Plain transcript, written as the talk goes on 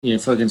Your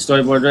fucking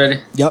storyboard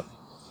ready? Yep.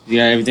 You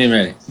got everything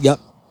ready? Yep.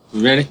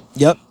 You ready?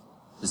 Yep.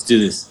 Let's do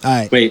this. All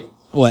right. Wait.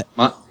 What?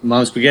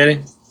 Mom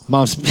spaghetti?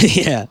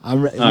 Yeah,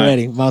 I'm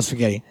ready. Mom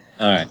spaghetti.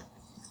 All right.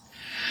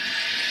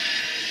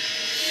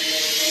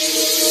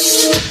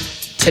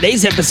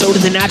 Today's episode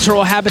of the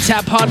Natural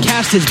Habitat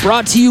Podcast is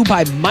brought to you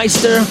by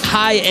Meister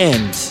High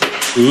End.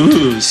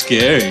 Ooh,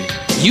 scary.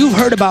 You've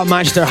heard about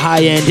Meister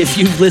High End if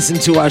you've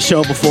listened to our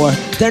show before.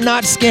 They're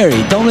not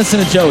scary. Don't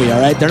listen to Joey, all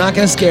right? They're not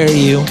going to scare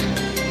you.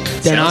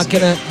 They're not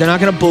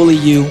gonna bully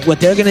you. What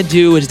they're gonna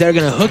do is they're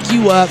gonna hook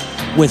you up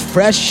with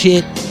fresh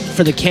shit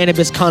for the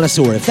cannabis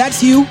connoisseur. If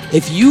that's you,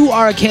 if you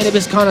are a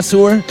cannabis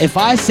connoisseur, if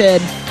I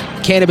said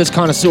cannabis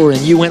connoisseur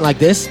and you went like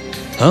this,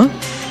 huh?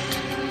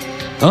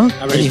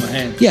 I raised my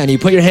hand. Yeah, and you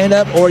put your hand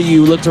up or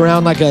you looked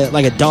around like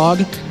a dog,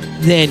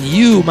 then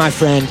you, my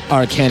friend,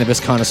 are a cannabis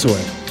connoisseur.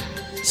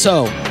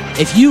 So,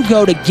 if you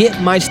go to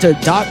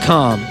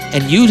getmeister.com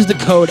and use the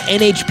code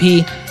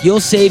NHP, you'll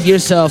save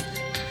yourself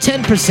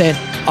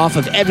 10% off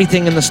of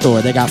everything in the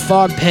store. They got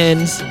fog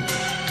pens,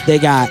 they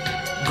got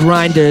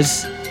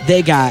grinders,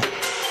 they got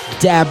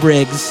dab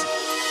rigs,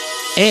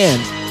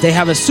 and they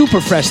have a super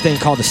fresh thing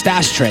called a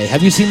stash tray.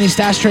 Have you seen these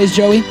stash trays,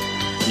 Joey?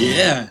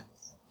 Yeah.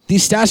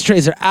 These stash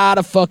trays are out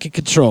of fucking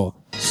control.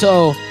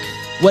 So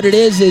what it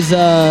is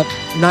a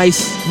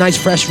nice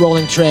fresh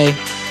rolling tray.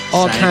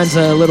 All Science. kinds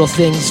of little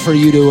things for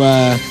you to,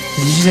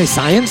 did you say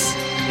science?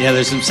 Yeah,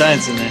 there's some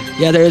science in there.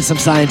 Yeah, there is some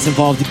science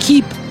involved to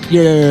keep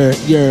your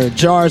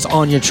jars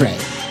on your tray.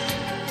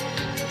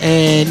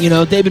 And, you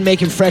know, they've been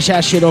making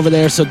fresh-ass shit over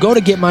there. So go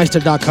to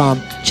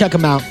getmeister.com, check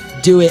them out,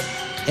 do it,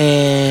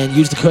 and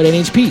use the code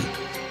NHP.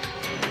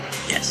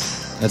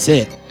 Yes. That's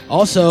it.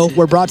 Also,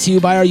 we're brought to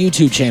you by our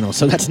YouTube channel,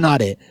 so that's not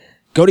it.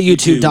 Go to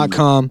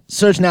youtube.com,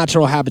 search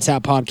Natural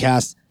Habitat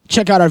Podcast,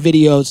 check out our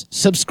videos,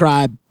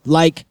 subscribe,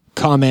 like,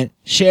 comment,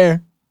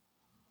 share.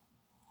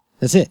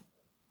 That's it.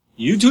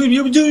 YouTube.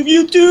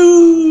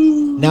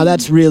 Now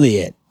that's really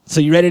it. So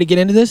you ready to get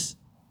into this?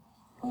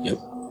 Yep.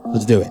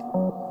 Let's do it.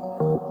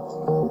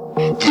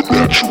 The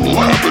Natural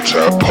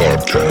Habitat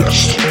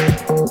Podcast.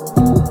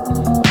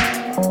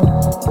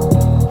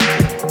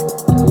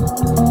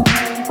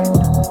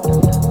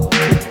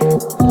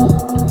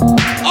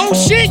 Oh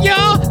shit,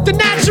 y'all! The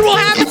Natural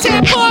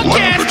Habitat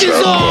Podcast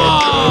is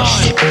on!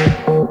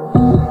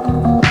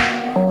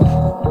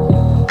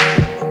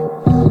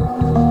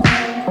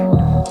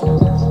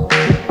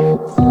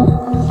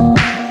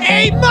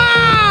 Hey,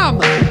 Mom!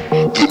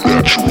 The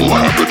Natural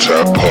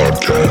Habitat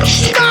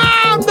Podcast.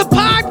 Mom, the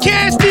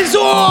podcast is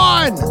on!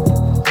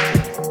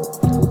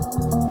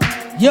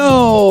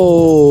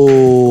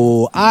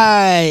 Yo,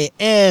 I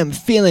am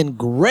feeling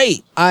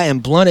great. I am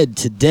blunted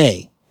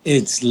today.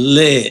 It's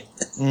lit.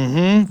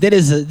 That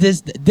is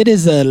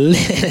a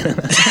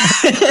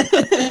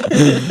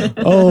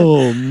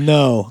Oh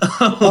no.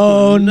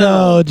 Oh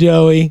no,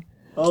 Joey.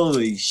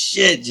 Holy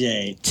shit,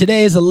 Jay.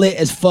 Today is a lit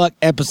as fuck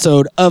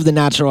episode of the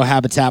Natural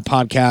Habitat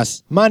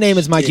Podcast. My name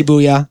is Mikey Shit.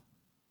 Booyah.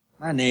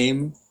 My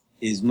name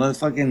is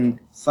motherfucking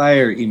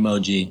fire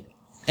emoji.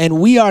 And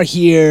we are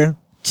here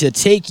to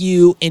take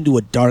you into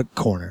a dark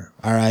corner,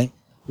 all right?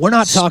 We're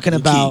not talking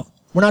about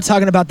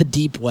the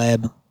deep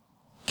web,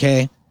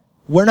 okay?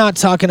 We're not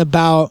talking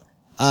about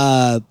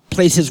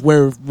places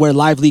where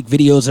live leak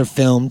videos are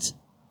filmed.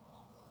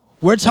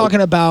 We're talking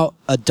about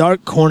a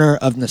dark corner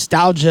of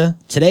nostalgia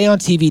today on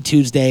TV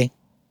Tuesday,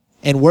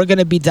 and we're going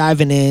to be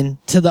diving in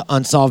to the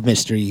Unsolved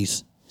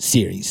Mysteries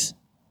series.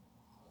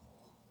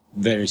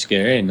 Very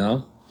scary,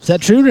 no? Is that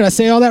true? Did I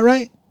say all that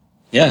right?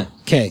 Yeah.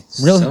 Okay.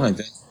 Something like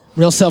that.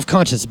 Real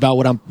self-conscious about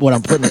what I'm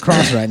putting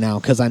across right now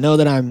because I know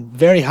that I'm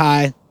very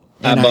high.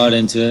 I And bought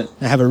into it.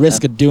 I have a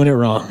risk of doing it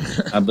wrong.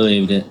 I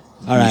believed it.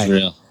 All right. It was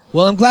real.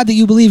 Well, I'm glad that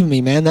you believe in me,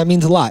 man. That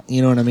means a lot.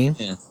 You know what I mean?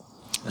 Yeah.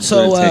 That's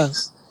So, what it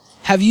takes.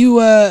 Have you,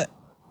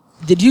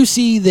 did you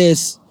see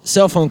this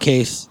cell phone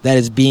case that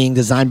is being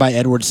designed by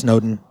Edward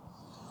Snowden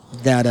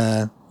that,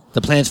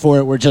 the plans for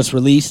it were just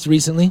released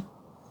recently?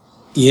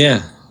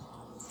 Yeah.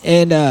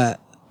 And,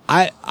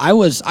 I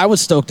was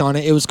stoked on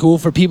it. It was cool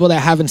for people that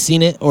haven't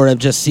seen it or have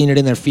just seen it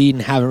in their feed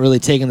and haven't really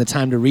taken the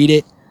time to read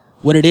it.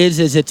 What it is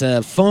it's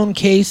a phone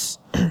case.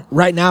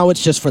 Right now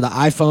it's just for the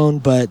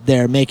iPhone, but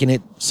they're making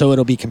it so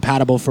it'll be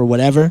compatible for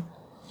whatever.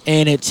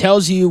 And it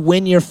tells you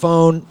when your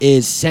phone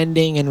is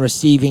sending and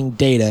receiving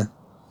data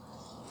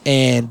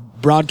and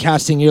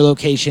broadcasting your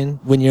location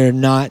when you're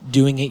not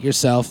doing it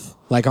yourself,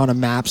 like on a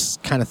maps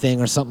kind of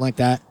thing or something like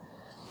that.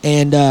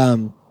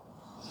 And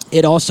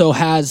it also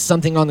has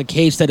something on the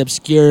case that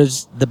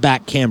obscures the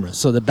back camera.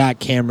 So the back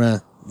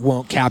camera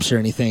won't capture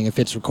anything if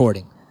it's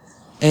recording.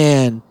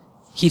 And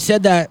he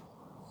said that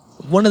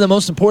one of the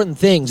most important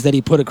things that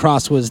he put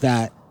across was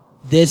that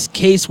this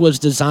case was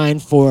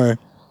designed for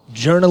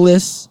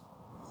journalists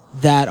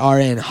that are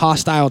in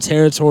hostile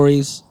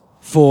territories,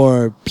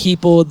 for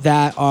people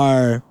that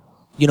are,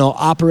 you know,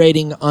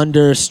 operating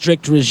under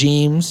strict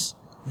regimes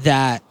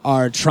that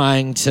are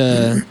trying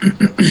to,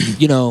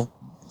 you know,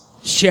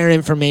 share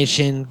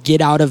information, get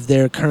out of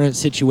their current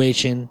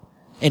situation,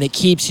 and it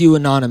keeps you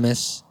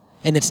anonymous.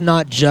 And it's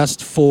not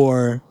just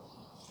for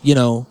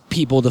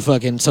people to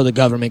fucking, so the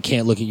government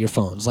can't look at your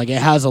phones. Like,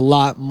 it has a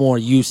lot more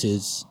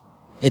uses.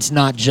 It's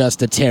not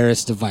just a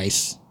terrorist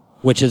device,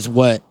 which is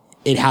what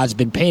it has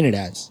been painted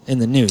as in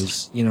the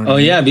news. You know what I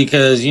mean? Yeah,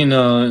 because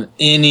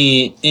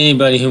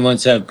anybody who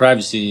wants to have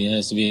privacy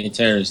has to be a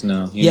terrorist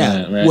now. You know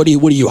that, right? What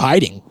are you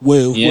hiding?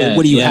 What do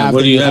you have? What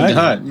that do you you're have to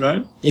hiding? hide,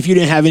 right? If you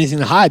didn't have anything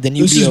to hide, then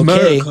you'd This be is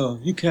okay. America.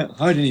 You can't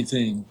hide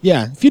anything.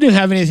 Yeah, if you didn't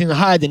have anything to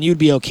hide, then you'd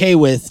be okay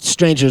with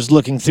strangers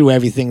looking through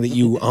everything that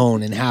you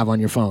own and have on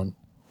your phone.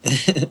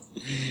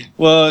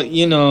 Well,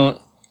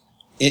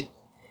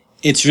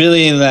 it's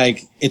really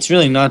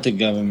not the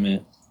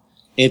government.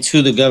 It's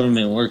who the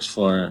government works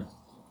for.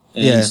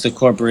 And it's the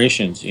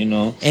corporations,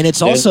 And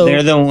it's also...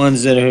 They're the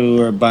ones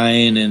who are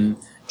buying and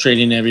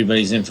trading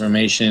everybody's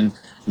information.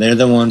 They're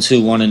the ones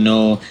who want to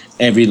know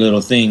every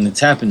little thing that's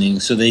happening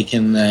so they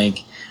can,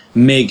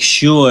 make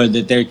sure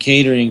that they're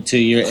catering to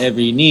your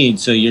every need,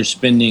 so you're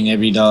spending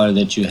every dollar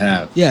that you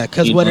have. Yeah,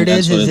 because what it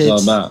is it's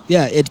all about.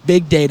 Yeah, it's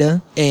big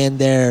data, and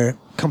they're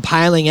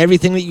compiling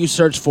everything that you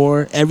search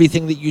for,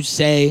 everything that you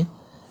say,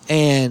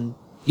 and...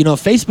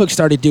 Facebook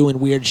started doing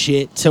weird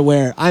shit to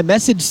where I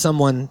messaged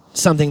someone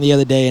something the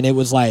other day, and it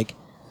was like,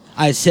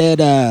 I said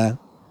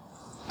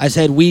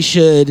we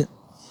should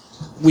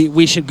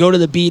go to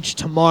the beach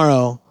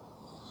tomorrow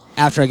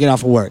after I get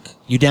off of work.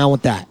 You down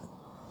with that?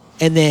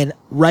 And then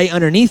right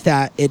underneath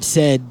that, it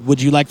said,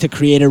 would you like to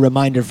create a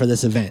reminder for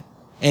this event?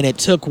 And it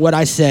took what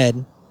I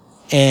said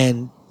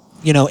and,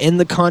 in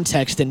the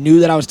context, and knew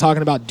that I was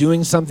talking about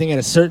doing something at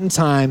a certain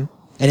time.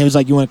 And it was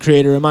like, you want to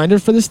create a reminder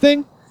for this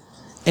thing?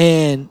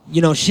 And,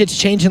 shit's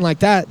changing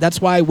like that.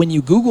 That's why when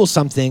you Google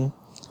something,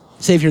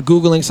 say if you're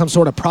Googling some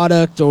sort of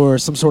product or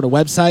some sort of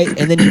website,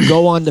 and then you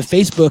go on to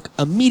Facebook,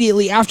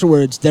 immediately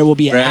afterwards, there will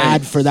be an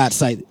ad for that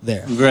site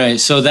there. Right.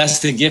 So that's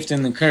the gift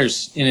and the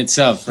curse in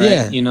itself,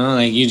 right? Yeah.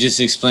 You just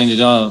explained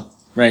it all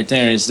right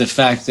there. It's the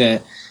fact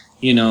that,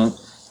 you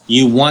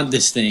want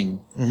this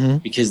thing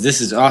because this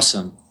is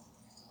awesome.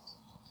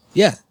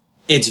 Yeah.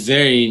 It's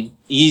very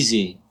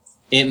easy.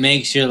 It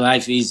makes your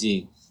life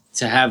easy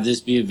to have this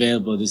be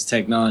available, this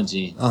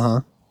technology.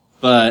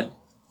 But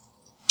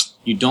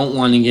you don't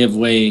want to give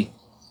away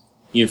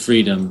your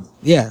freedom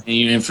and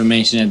your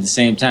information at the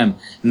same time.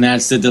 And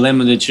that's the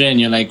dilemma that you're in.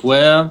 You're like,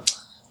 well,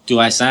 do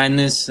I sign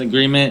this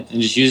agreement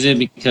and just use it?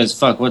 Because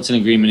fuck, what's an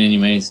agreement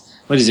anyways?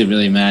 What does it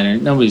really matter?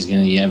 Nobody's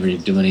going to ever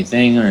do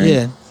anything or,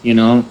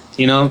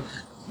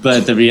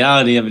 But the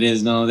reality of it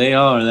is, no, they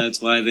are.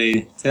 That's why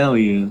they tell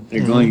you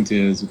they're going to,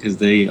 is because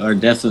they are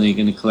definitely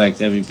going to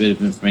collect every bit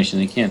of information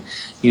they can,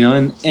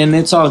 and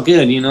it's all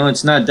good,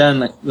 it's not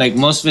done like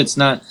most of it's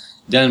not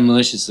done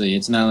maliciously.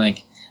 It's not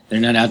like they're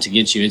not out to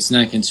get you. It's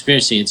not a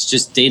conspiracy. It's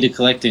just data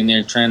collecting.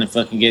 They're trying to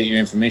fucking get your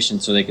information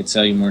so they could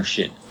sell you more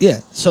shit. Yeah.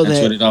 So that's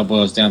what it all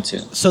boils down to.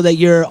 So that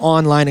your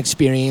online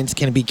experience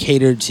can be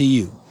catered to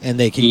you, and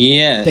they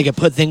can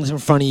put things in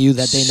front of you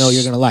that they know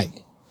you're going to like.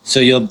 So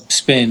you'll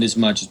spend as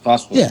much as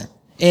possible. Yeah.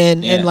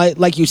 And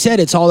like you said,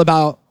 it's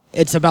about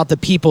the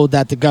people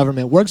that the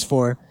government works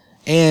for.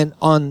 And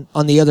on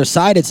the other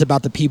side, it's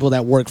about the people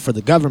that work for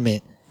the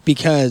government,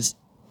 because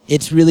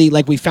it's really,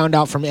 like we found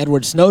out from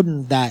Edward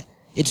Snowden, that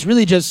it's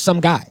really just some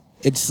guy.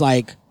 It's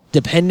like,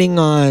 depending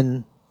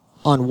on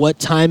what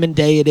time and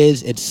day it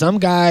is, it's some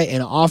guy in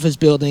an office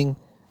building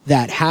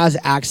that has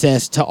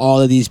access to all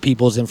of these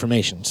people's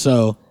information.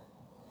 So,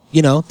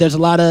 there's a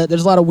lot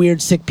of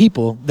weird, sick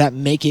people that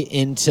make it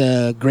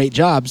into great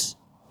jobs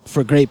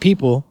for great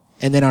people,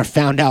 and then are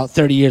found out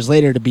 30 years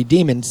later to be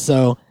demons.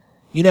 So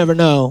you never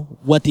know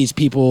what these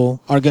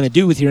people are going to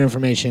do with your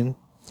information.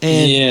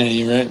 And yeah,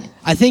 you're right.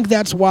 I think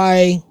that's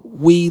why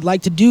we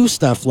like to do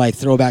stuff like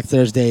Throwback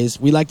Thursdays.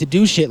 We like to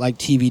do shit like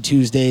TV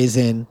Tuesdays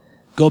and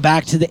go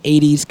back to the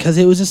 80s, because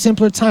it was a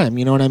simpler time.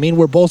 You know what I mean?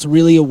 We're both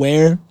really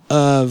aware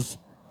of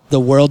the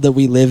world that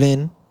we live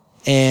in.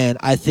 And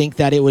I think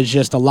that it was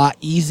just a lot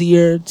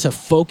easier to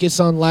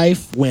focus on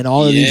life when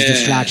all of these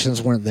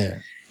distractions weren't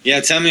there. Yeah,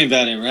 tell me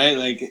about it, right?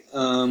 Like,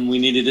 we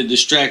needed a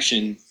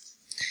distraction,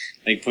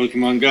 like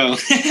Pokemon Go.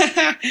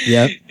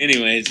 Yep.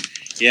 Anyways,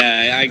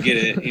 yeah, I get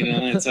it.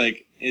 It's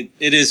like, it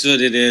is what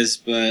it is,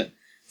 but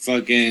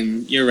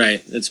fucking, you're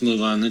right. Let's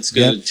move on. Let's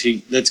go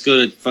let's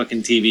go to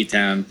fucking TV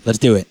town. Let's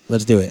do it.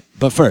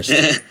 But first,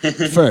 Does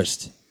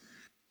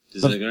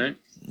it look all right?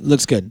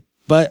 Looks good.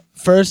 But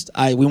first,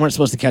 we weren't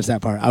supposed to catch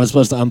that part. I was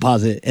supposed to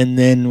unpause it, and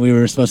then we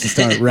were supposed to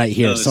start right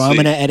here. So I'm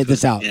going to edit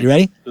this out. Yeah. You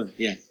ready?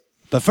 Yeah.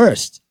 But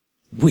first,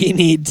 we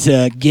need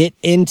to get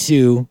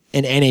into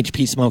an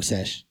NHP smoke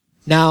sesh.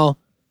 Now,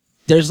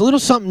 there's a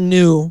little something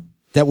new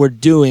that we're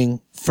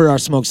doing for our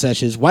smoke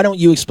sessions. Why don't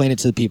you explain it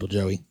to the people,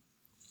 Joey?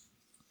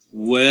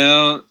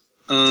 Well,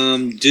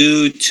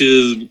 due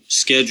to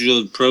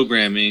scheduled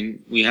programming,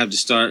 we have to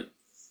start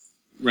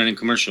running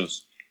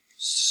commercials.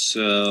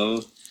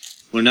 So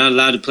we're not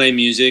allowed to play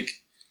music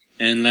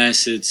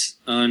unless it's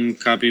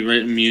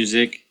uncopyrighted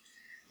music,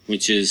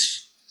 which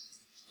is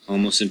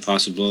almost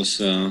impossible.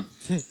 So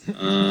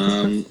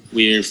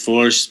we are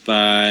forced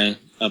by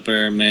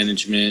upper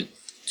management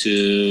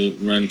to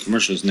run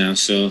commercials now.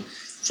 So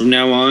From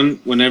now on,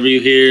 whenever you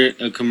hear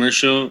a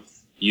commercial,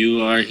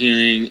 you are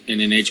hearing an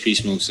HP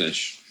Smoke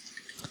Sesh.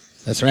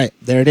 That's right.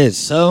 There it is.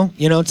 So,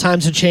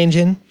 times are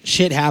changing.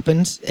 Shit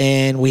happens,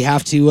 and we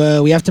have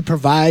to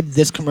provide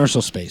this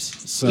commercial space.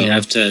 So we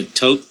have to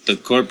tote the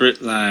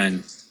corporate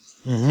line.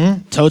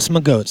 Mm-hmm. Totes my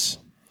goats.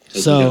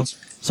 Totes my goats.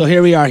 So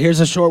here we are.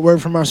 Here's a short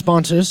word from our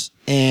sponsors,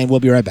 and we'll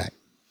be right back.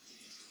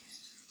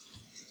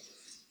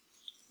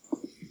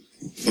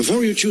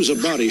 Before you choose a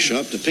body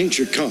shop to paint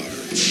your car,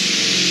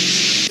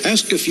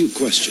 ask a few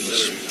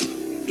questions.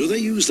 Do they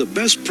use the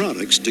best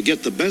products to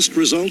get the best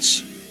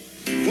results?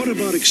 What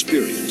about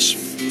experience?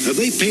 Have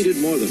they painted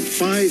more than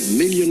 5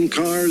 million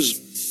cars?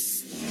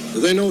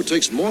 Do they know it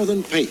takes more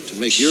than paint to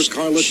make your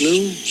car look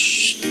new?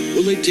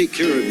 Will they take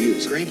care of you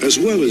as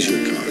well as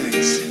your car?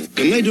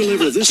 Can they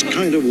deliver this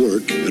kind of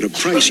work at a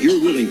price you're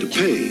willing to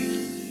pay?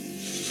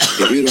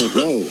 If you don't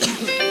know,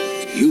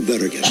 you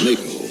better get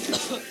Mako.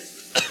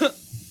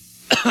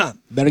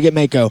 Better get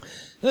Mako.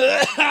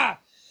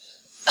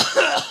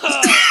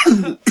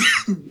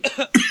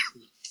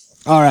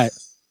 All right.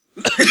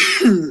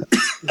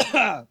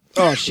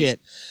 Oh, shit.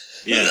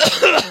 Yeah.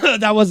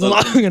 That wasn't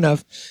long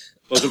enough.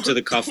 Welcome to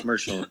the cough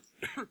commercial.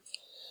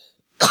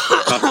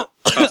 Cough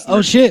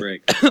Oh, shit.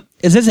 Break.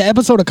 Is this an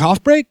episode of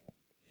Cough Break?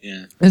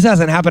 Yeah. This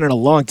hasn't happened in a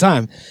long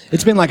time.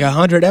 It's been like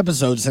 100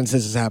 episodes since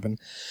this has happened.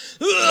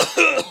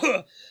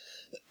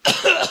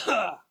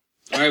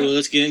 All right, well,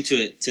 let's get into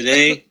it.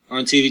 Today,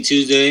 on TV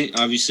Tuesday,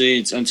 obviously,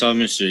 it's Unsolved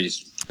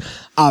Mysteries.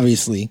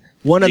 Obviously.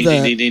 One of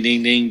Ding, ding,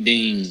 ding, ding,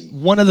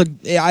 ding. One of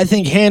the, I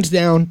think, hands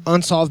down,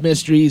 Unsolved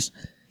Mysteries.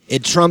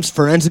 It trumps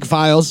Forensic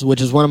Files,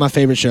 which is one of my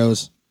favorite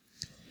shows.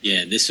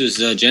 Yeah, this was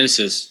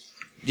Genesis.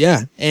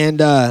 Yeah,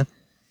 and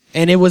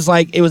it was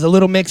like, it was a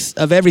little mix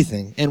of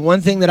everything. And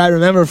one thing that I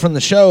remember from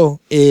the show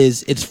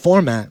is its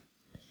format,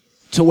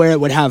 to where it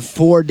would have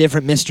 4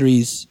 different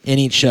mysteries in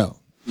each show.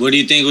 What do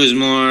you think was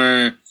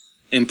more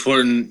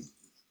important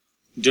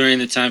during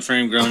the time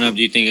frame growing up?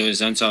 Do you think it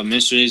was Unsolved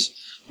Mysteries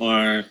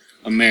or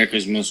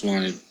America's Most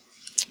Wanted?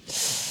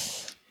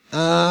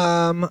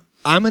 I'm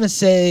going to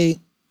say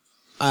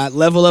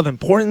level of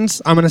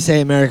importance, I'm going to say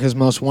America's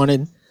Most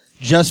Wanted,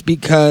 just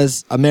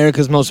because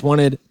America's Most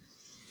Wanted,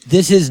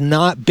 this is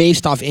not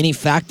based off any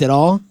fact at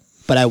all,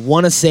 but I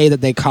want to say that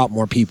they caught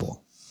more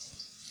people.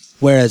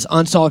 Whereas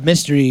Unsolved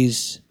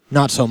Mysteries,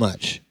 not so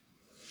much.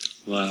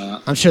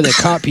 Well, I'm sure they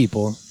caught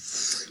people.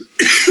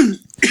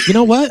 You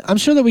know what? I'm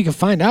sure that we can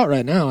find out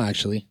right now,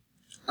 actually.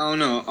 I don't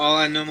know. All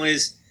I know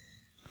is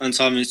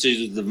Unsolved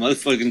Mysteries was the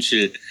motherfucking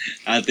shit.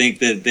 I think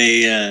that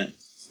they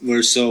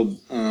were so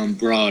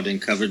broad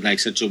and covered like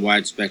such a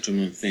wide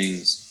spectrum of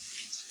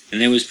things. And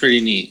it was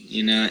pretty neat,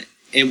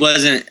 It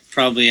wasn't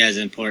probably as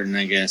important,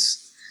 I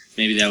guess.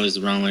 Maybe that was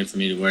the wrong way for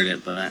me to word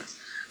it, but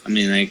I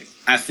mean, like,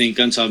 I think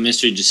Unsolved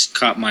Mystery just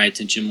caught my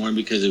attention more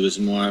because it was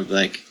more of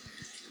like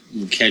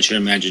catch your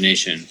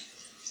imagination.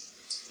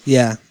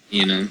 Yeah.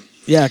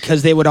 Yeah,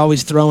 because they would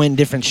always throw in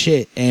different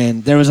shit,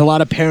 and there was a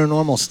lot of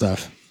paranormal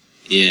stuff.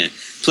 Yeah.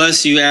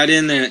 Plus, you add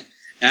in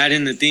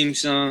the theme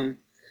song,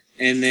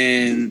 and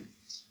then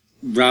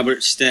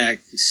Robert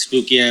Stack's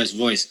spooky ass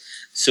voice.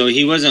 So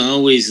he wasn't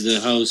always the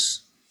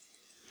host,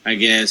 I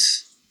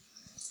guess,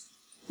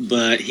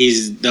 but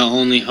he's the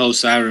only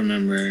host I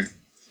remember,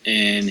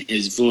 and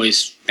his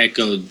voice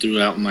echoed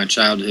throughout my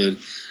childhood.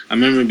 I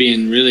remember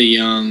being really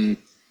young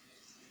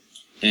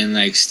and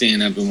like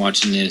staying up and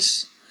watching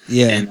this.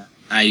 Yeah. And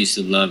I used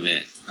to love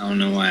it. I don't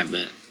know why,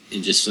 but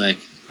it just like,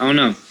 I don't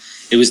know.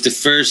 It was the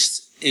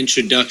first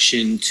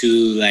introduction to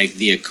like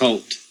the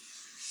occult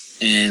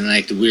and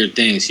like the weird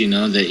things,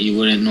 that you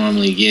wouldn't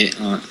normally get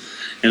on,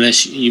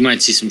 unless you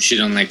might see some shit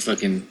on like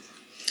fucking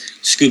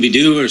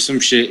Scooby-Doo or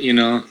some shit,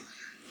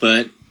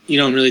 but you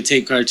don't really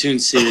take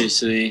cartoons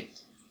seriously.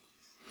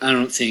 I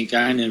don't think.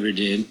 I never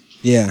did.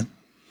 Yeah.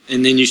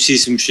 And then you see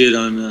some shit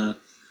on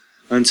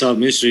Unsolved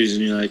Mysteries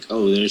and you're like,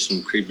 oh, there's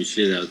some creepy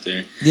shit out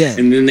there. Yeah.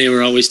 And then they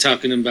were always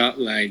talking about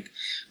like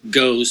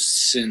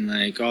ghosts and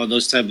like all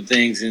those type of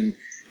things, and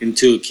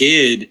to a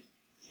kid,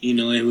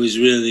 it was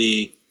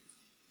really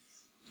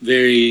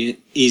very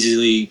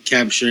easily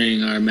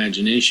capturing our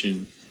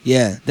imagination.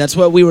 Yeah, that's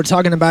what we were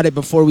talking about it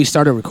before we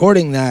started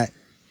recording, that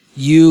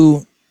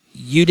you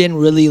didn't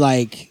really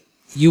like,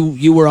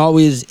 you were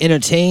always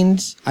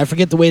entertained. I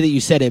forget the way that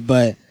you said it,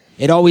 but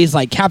it always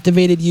like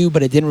captivated you,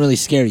 but it didn't really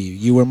scare you.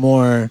 You were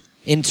more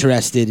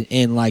interested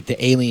in like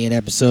the alien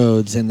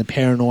episodes and the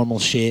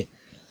paranormal shit.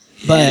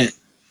 But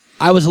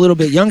I was a little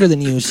bit younger than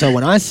you, so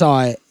when I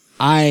saw it,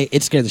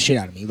 it scared the shit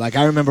out of me. Like,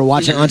 I remember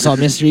watching Unsolved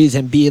Mysteries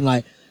and being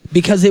like,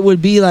 because it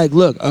would be like,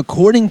 look,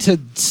 according to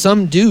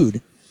some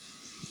dude,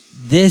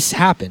 this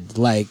happened.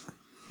 Like,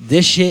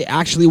 this shit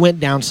actually went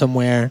down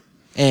somewhere,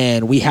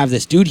 and we have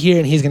this dude here,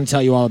 and he's going to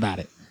tell you all about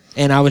it.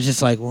 And I was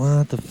just like,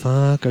 what the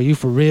fuck? Are you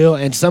for real?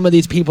 And some of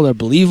these people are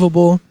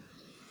believable.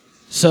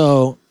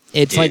 So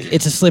it's like,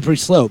 it's a slippery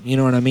slope. You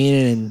know what I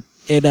mean?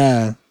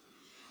 And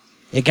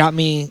it got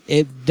me,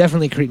 it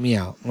definitely creeped me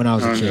out when I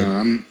was a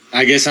kid.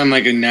 I guess I'm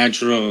like a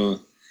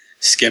natural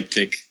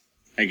skeptic,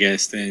 I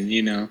guess, then,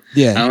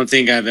 Yeah. I don't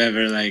think I've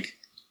ever like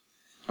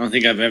I don't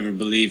think I've ever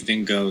believed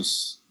in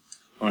ghosts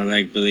or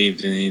like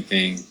believed in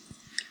anything,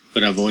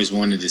 but I've always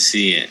wanted to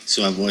see it.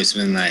 So I've always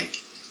been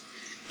like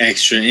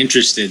extra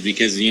interested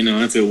because, you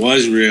know, if it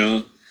was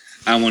real,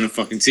 I want to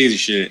fucking see the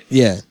shit.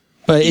 Yeah.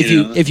 But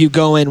You if you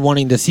go in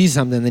wanting to see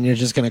something, then you're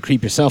just going to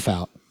creep yourself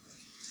out.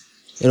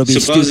 It'll be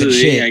Supposedly,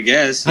 stupid shit. I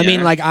guess. I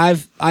mean, like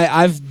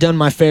I've done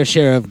my fair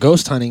share of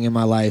ghost hunting in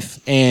my life,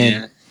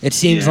 and it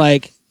seems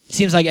like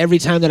every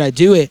time that I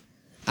do it,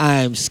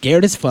 I'm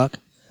scared as fuck.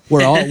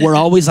 We're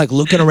always like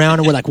looking around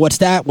and we're like, what's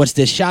that? What's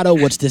this shadow?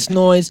 What's this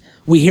noise?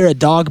 We hear a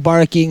dog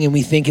barking and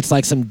we think it's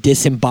like some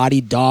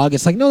disembodied dog.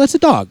 It's like, no, that's a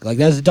dog. Like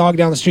that's a dog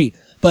down the street.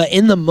 But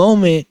in the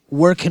moment,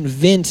 we're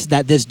convinced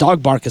that this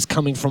dog bark is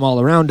coming from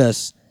all around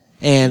us,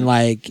 and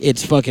like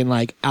it's fucking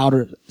like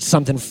outer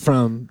something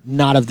from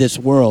not of this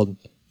world,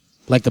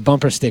 like the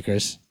bumper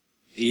stickers.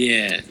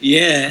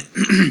 Yeah.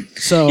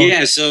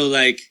 So so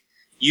like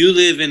you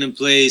live in a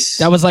place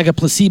that was like a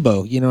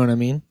placebo. You know what I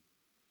mean?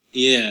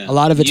 Yeah. A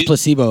lot of it's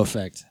placebo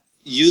effect.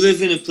 You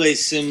live in a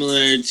place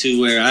similar to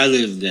where I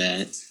lived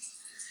at,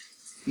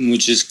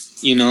 which is,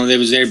 you know,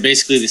 they're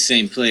basically the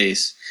same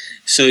place.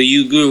 So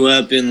you grew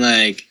up in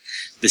like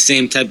the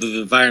same type of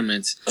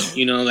environments,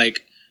 you know,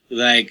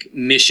 like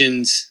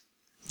missions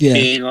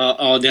being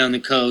all down the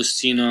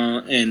coast, you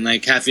know, and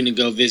like having to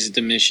go visit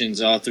the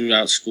missions all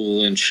throughout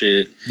school and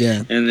shit.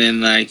 Yeah. And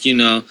then like, you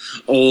know,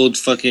 old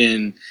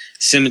fucking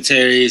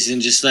cemeteries and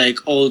just like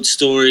old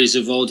stories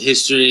of old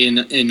history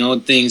and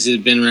old things that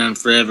have been around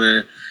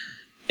forever.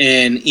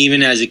 And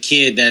even as a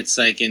kid, that's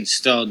like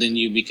installed in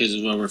you because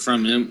of where we're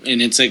from.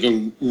 And it's like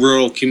a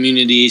rural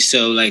community.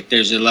 So like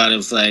there's a lot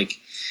of like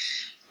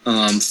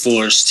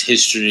forced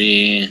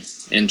history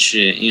and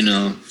shit, you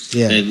know,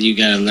 that you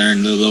got to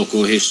learn the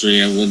local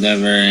history or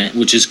whatever,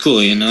 which is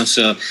cool, you know?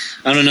 So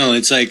I don't know.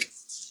 It's like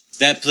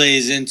that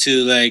plays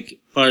into like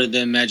part of the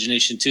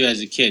imagination too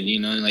as a kid, you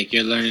know, like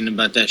you're learning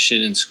about that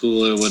shit in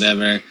school or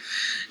whatever,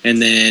 and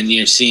then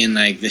you're seeing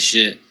like the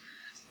shit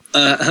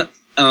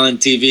on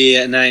TV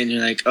at night and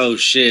you're like, oh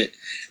shit,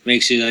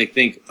 makes you like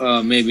think,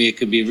 oh, maybe it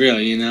could be real,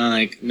 you know,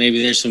 like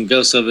maybe there's some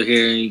ghosts over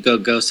here and you go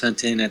ghost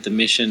hunting at the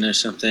mission or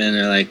something,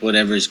 or like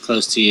whatever is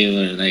close to you,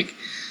 or like,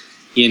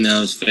 you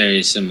know, it's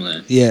very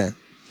similar. Yeah.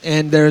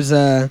 And there's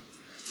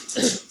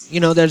you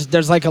know,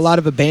 there's like a lot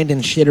of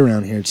abandoned shit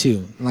around here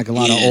too, like a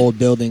lot of old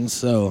buildings.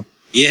 So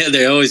yeah,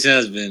 there always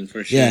has been,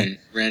 for sure,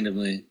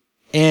 randomly.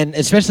 And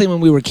especially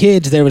when we were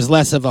kids, there was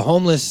less of a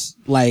homeless,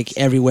 like,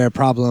 everywhere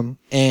problem.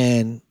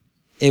 And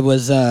it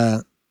was,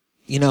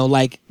 you know,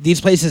 like, these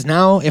places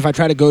now, if I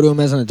try to go to them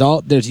as an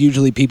adult, there's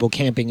usually people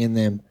camping in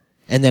them.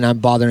 And then I'm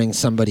bothering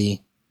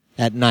somebody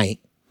at night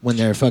when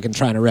they're fucking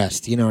trying to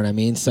rest. You know what I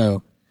mean?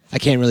 So I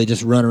can't really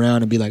just run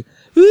around and be like,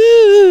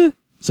 "Woo!"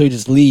 So we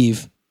just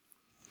leave.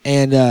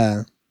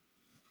 And,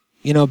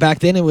 you know, back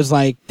then it was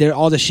like,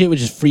 all the shit was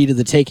just free to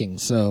the taking,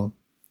 so...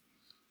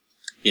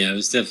 Yeah, it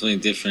was definitely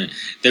different.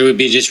 There would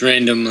be just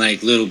random,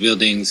 like, little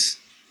buildings,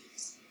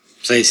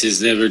 places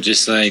that were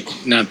just, like,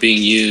 not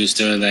being used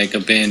or, like,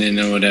 abandoned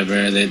or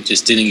whatever, that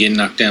just didn't get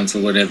knocked down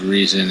for whatever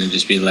reason and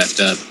just be left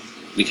up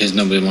because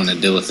nobody wanted to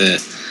deal with it.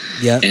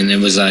 Yeah. And it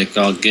was, like,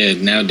 all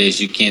good.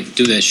 Nowadays, you can't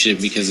do that shit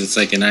because it's,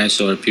 like, an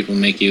eyesore. People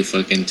make you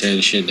fucking tear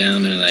the shit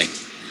down or, like,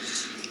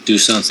 do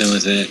something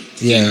with it.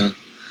 Yeah. You know?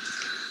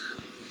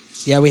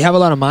 Yeah, we have a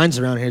lot of mines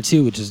around here,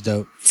 too, which is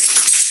dope.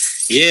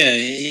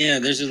 Yeah,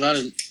 there's a lot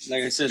of,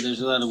 like I said,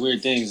 there's a lot of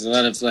weird things, a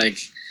lot of, like,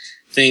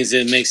 things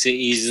that makes it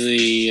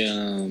easily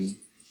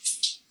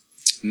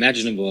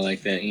imaginable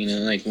like that, you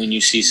know, like when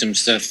you see some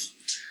stuff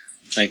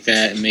like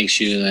that, it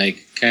makes you,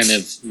 like, kind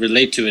of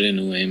relate to it in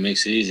a way, it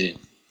makes it easy.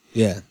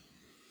 Yeah.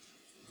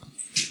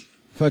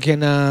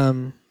 Fucking,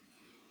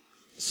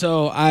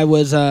 so I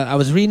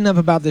was reading up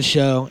about this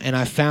show, and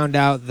I found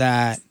out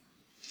that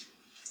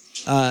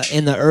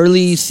in the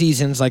early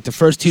seasons, like the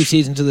first 2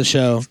 seasons of the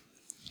show,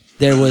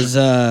 there was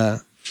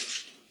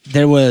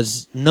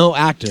no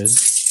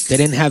actors. They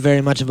didn't have very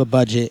much of a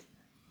budget.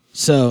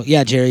 So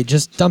yeah, Jerry,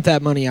 just dump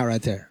that money out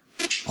right there.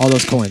 All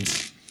those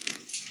coins.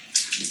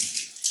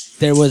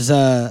 There was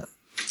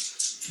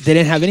they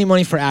didn't have any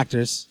money for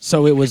actors,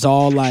 so it was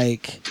all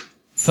like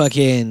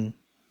fucking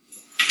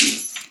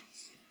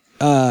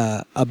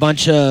a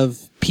bunch of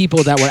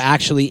people that were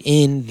actually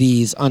in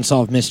these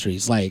unsolved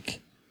mysteries, like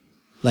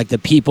the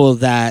people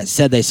that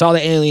said they saw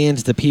the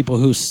aliens, the people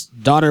whose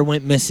daughter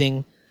went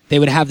missing. They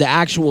would have the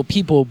actual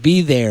people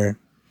be there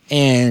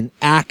and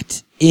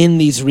act in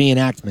these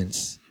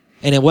reenactments.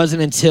 And it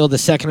wasn't until the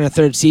second or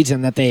third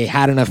season that they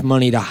had enough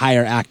money to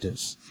hire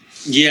actors.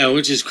 Yeah,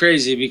 which is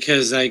crazy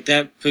because, like,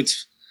 that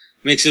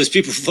makes those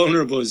people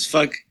vulnerable as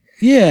fuck.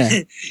 Yeah.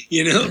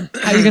 You know?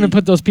 How are you going to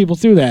put those people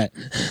through that?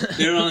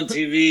 They're on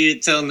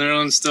TV telling their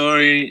own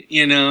story,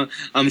 you know?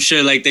 I'm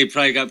sure, like, they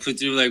probably got put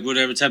through, like,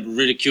 whatever type of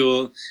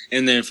ridicule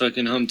in their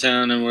fucking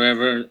hometown or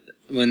wherever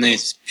when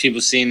people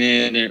seen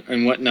it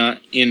and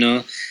whatnot, you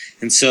know?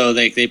 And so,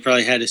 like, they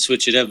probably had to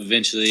switch it up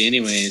eventually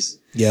anyways.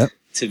 Yep.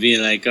 To be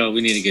like, oh,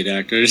 we need to get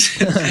actors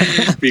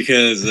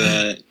because,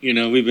 you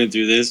know, we've been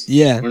through this.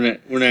 Yeah.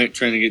 We're not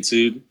trying to get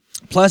sued.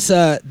 Plus,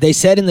 they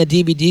said in the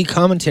DVD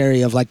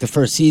commentary of like the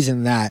first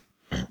season that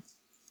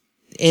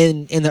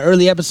in the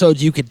early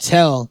episodes you could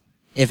tell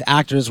if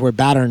actors were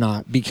bad or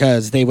not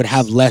because they would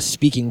have less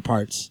speaking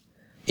parts.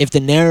 If the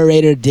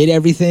narrator did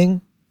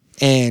everything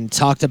and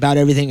talked about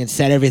everything and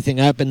set everything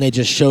up and they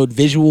just showed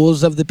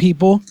visuals of the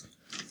people,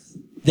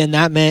 then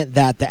that meant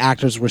that the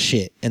actors were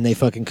shit and they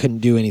fucking couldn't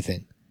do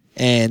anything.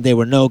 And they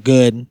were no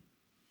good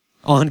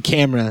on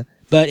camera.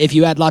 But if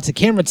you had lots of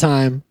camera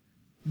time,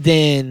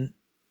 then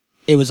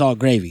it was all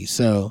gravy.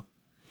 So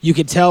you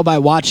could tell by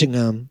watching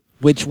them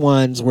which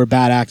ones were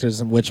bad actors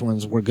and which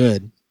ones were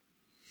good.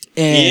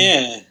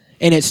 And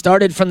it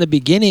started from the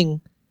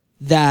beginning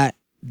that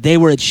they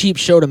were a cheap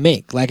show to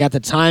make. Like at the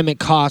time, it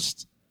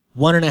cost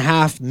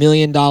 $1.5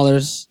 million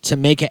to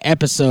make an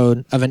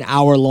episode of an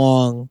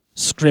hour-long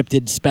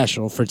scripted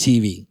special for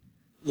TV.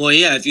 Well,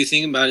 yeah, if you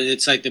think about it,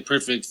 it's like the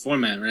perfect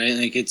format, right?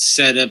 Like it's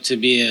set up to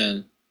be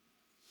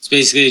it's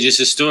basically just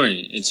a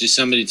story. It's just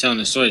somebody telling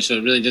a story, so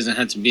it really doesn't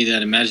have to be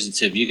that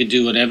imaginative. You could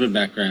do whatever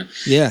background.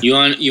 Yeah. You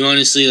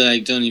honestly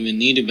like don't even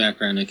need a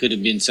background. It could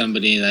have been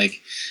somebody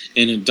like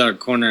in a dark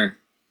corner.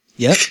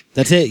 Yep,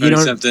 that's it. You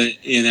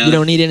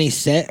don't need any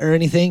set or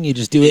anything. You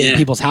just do it in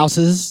people's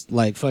houses,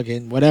 like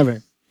fucking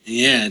whatever.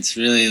 Yeah, it's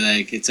really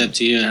like it's up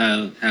to you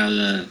how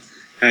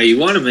you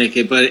want to make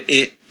it, but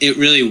it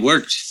really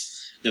worked.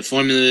 The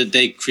formula that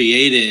they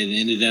created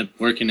ended up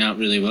working out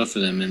really well for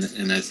them,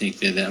 and I think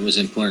that was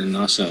important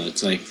also.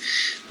 It's like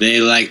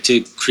they like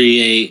to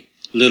create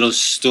little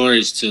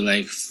stories to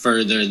like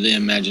further the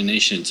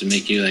imagination, to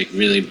make you like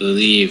really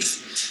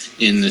believe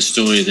in the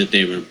story that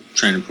they were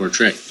trying to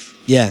portray.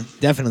 Yeah,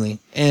 definitely.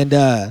 And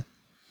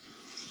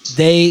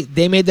they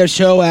made their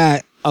show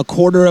at a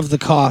quarter of the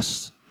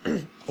cost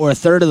or a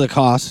third of the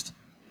cost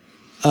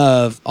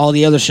of all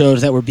the other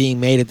shows that were being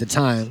made at the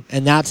time.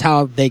 And that's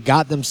how they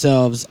got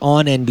themselves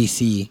on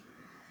NBC,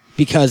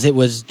 because it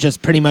was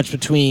just pretty much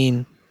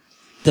between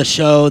the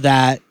show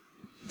that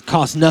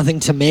costs nothing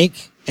to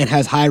make and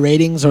has high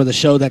ratings or the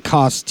show that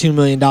costs $2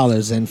 million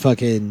and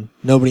fucking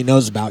nobody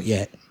knows about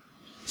yet.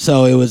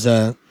 So it was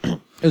an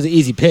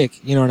easy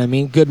pick, you know what I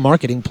mean? Good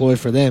marketing ploy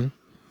for them.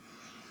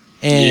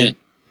 And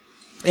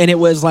it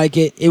was like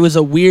it was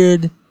a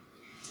weird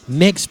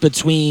mix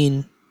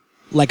between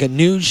like a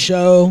news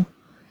show,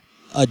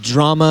 a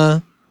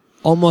drama,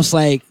 almost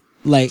like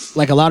a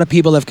lot of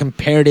people have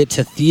compared it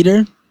to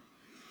theater,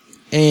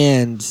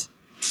 and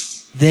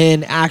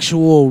then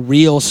actual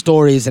real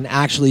stories and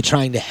actually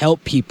trying to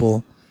help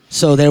people.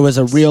 So there was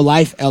a real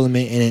life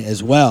element in it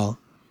as well.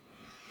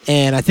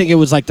 And I think it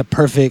was like the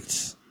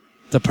perfect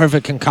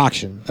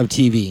concoction of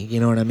TV. You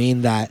know what I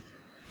mean? That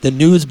the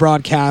news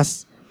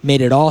broadcasts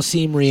made it all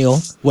seem real,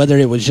 whether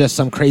it was just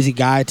some crazy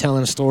guy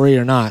telling a story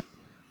or not.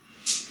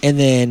 And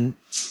then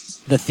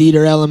the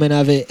theater element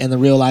of it and the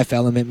real life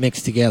element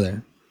mixed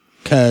together.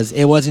 Because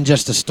it wasn't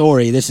just a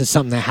story. This is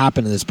something that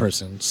happened to this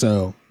person.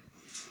 So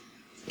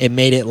it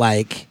made it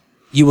like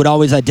you would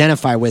always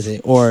identify with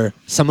it, or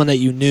someone that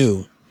you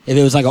knew. If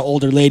it was like an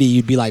older lady,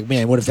 you'd be like,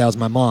 man, what if that was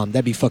my mom?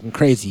 That'd be fucking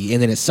crazy.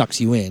 And then it sucks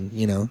you in,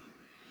 you know?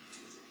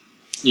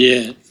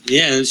 Yeah,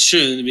 it's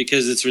true,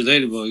 because it's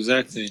relatable,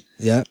 exactly.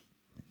 Yep.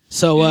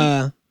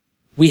 So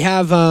we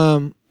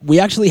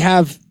actually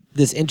have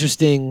this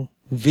interesting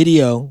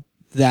video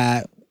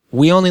that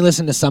we only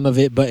listened to some of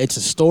it, but it's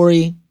a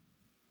story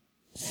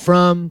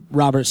from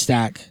Robert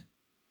Stack.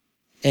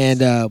 And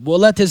we'll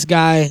let this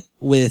guy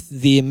with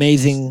the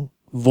amazing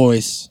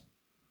voice,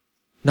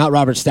 not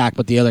Robert Stack,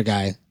 but the other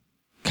guy,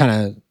 kind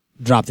of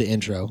drop the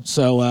intro.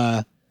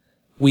 So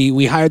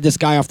we hired this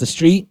guy off the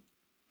street.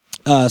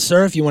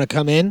 Sir, if you want to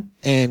come in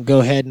and go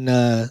ahead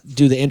and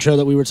do the intro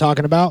that we were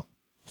talking about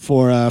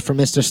for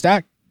Mr.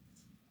 Stack.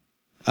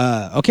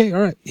 Okay,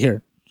 all right.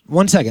 Here.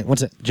 One second.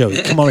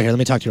 Joey, come over here. Let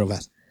me talk to you real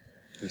fast.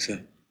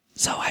 Okay.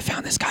 So I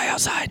found this guy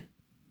outside,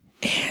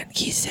 and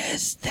he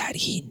says that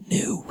he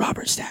knew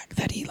Robert Stack,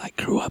 that he like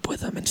grew up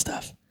with him and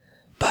stuff.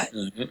 But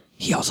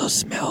he also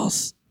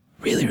smells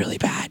really, really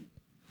bad.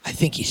 I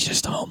think he's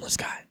just a homeless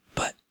guy.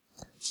 But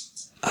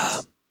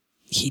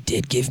he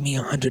did give me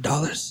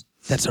 $100.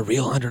 That's a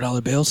real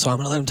 $100 bill, so I'm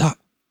gonna let him talk.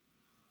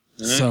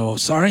 Right. So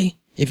sorry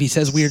if he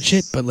says weird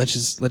shit, but let's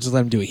just let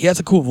him do it. He has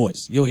a cool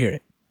voice. You'll hear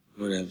it.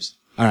 Whatever.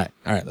 All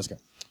right, let's go.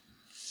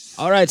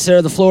 All right,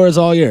 sir, the floor is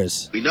all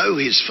yours. We know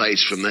his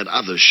face from that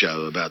other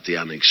show about the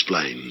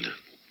unexplained.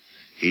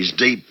 His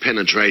deep,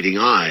 penetrating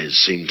eyes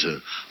seem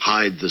to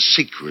hide the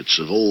secrets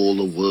of all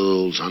the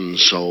world's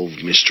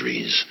unsolved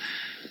mysteries.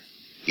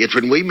 Yet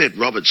when we met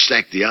Robert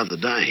Stack the other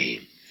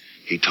day,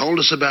 he told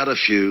us about a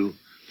few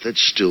that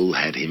still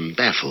had him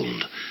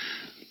baffled.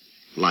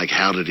 Like,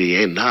 how did he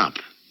end up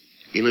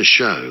in a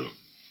show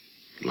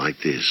like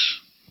this?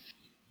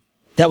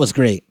 That was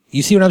great.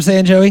 You see what I'm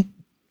saying, Joey?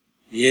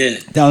 Yeah.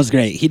 That was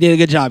great. He did a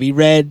good job. He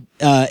read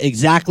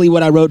exactly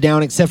what I wrote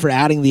down, except for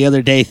adding the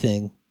other day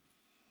thing.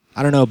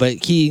 I don't know,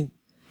 but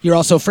you're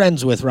also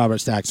friends with Robert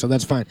Stack, so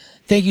that's fine.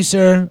 Thank you,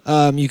 sir.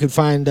 You can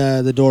find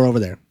the door over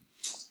there.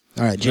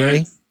 All right, Jerry.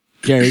 Right.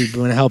 Jerry, you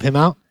want to help him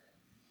out?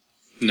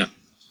 No.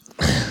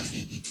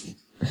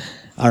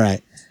 All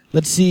right.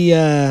 let's see.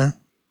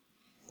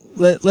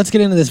 Let's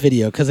get into this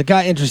video because it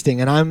got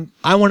interesting, and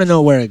I want to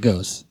know where it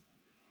goes.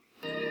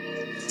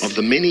 Of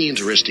the many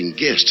interesting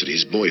guests at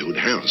his boyhood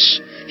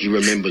house, he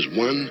remembers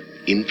one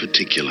in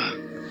particular. We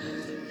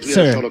had a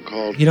Sir, fellow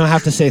called you don't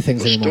have to say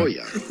things anymore.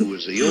 Ostoya, who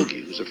was a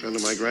yogi, who was a friend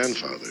of my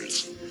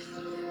grandfather's,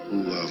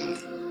 who,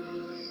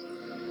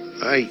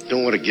 I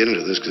don't want to get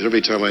into this because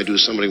every time I do,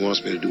 somebody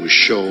wants me to do a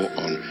show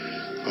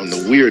on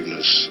the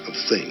weirdness of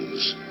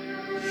things.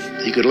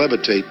 He could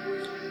levitate.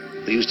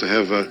 They used to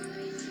have,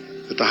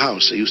 at the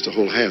house, they used to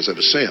hold hands, have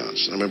a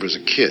seance. I remember as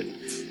a kid.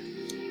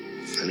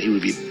 And he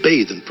would be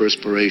bathed in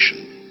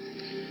perspiration.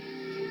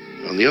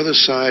 On the other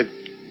side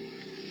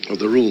of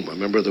the room, I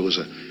remember there was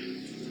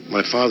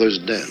my father's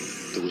den.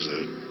 There was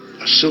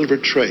a silver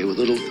tray with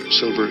little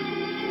silver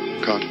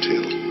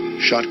cocktail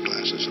shot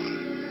glasses on it.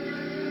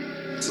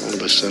 And all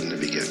of a sudden it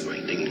began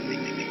going ding, ding,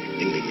 ding, ding, ding,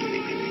 ding, ding,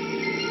 ding, ding,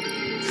 ding.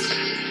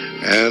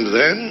 And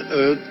then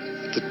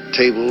the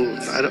table,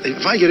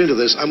 if I get into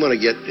this, I'm going to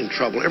get in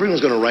trouble.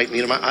 Everyone's going to write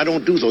me. I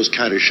don't do those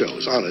kind of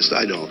shows, honest,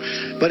 I don't.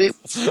 But it...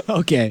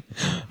 Okay.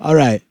 All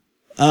right.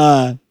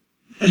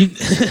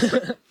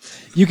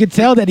 You can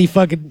tell that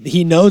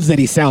he knows that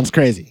he sounds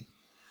crazy.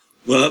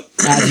 Well,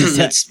 as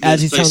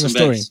he's telling the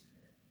story. Bets.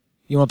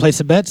 You want to play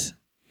some bets?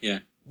 Yeah.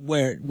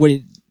 Where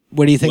do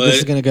you think this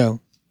is going to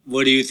go?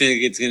 What do you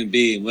think it's going to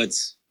be?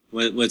 What's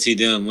he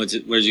doing? Where's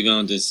he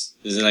going? Is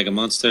it like a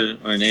monster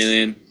or an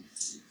alien?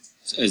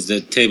 Is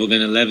the table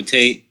going to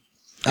levitate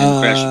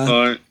and crash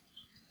apart?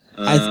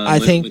 I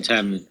think what's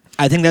happening?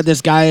 I think that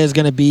this guy is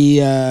going to be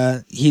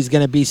he's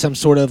going to be some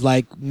sort of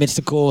like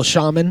mystical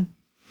shaman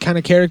kind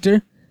of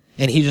character,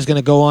 and he's just going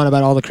to go on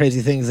about all the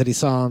crazy things that he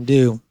saw him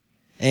do,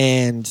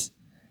 and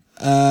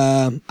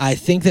I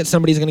think that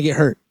somebody's going to get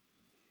hurt.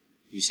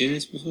 You seen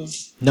this before?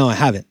 No, I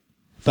haven't,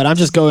 but I'm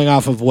just going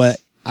off of what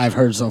I've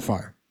heard so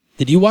far.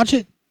 Did you watch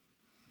it?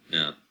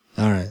 No.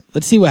 All right,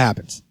 let's see what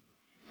happens.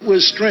 It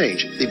was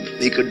strange.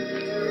 He could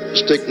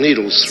stick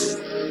needles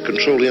through,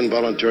 control the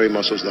involuntary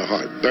muscles of the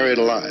heart, buried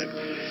alive.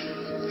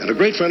 And a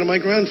great friend of my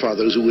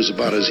grandfather's, who was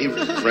about as he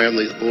ran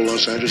the whole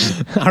Los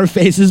Angeles Our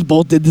faces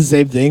both did the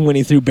same thing when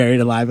he threw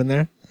Buried Alive in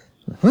there.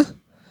 Huh?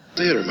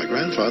 theater, my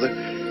grandfather.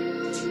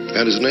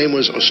 And his name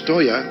was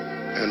Ostoya,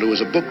 and there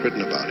was a book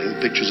written about him,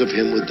 pictures of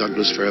him with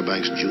Douglas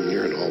Fairbanks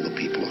Jr. and all the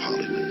people of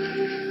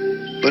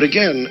Hollywood. But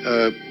again,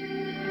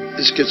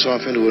 this gets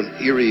off into an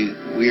eerie,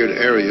 weird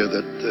area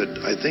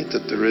that I think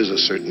that there is a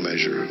certain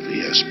measure of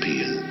ESP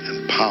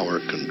and power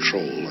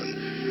control.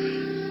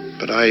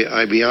 But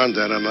I beyond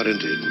that, I'm not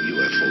into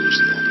UFOs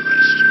and all the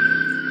rest.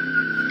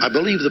 I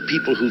believe the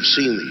people who've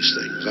seen these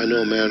things. I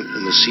know a man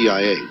in the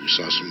CIA who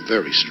saw some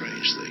very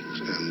strange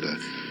things, and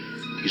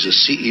he's a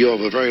CEO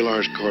of a very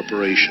large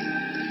corporation.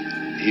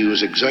 He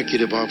was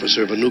executive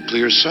officer of a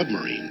nuclear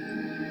submarine.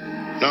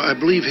 Now, I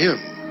believe him.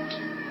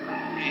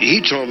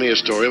 He told me a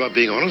story about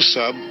being on a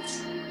sub.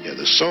 He had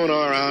the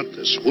sonar out,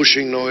 this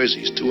whooshing noise,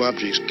 these two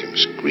objects came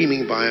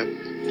screaming by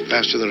him,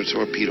 faster than a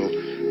torpedo,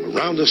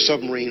 around the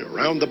submarine,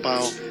 around the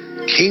bow,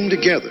 came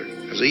together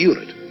as a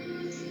unit,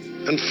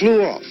 and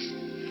flew off.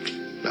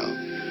 Now,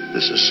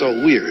 this is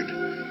so weird.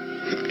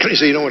 He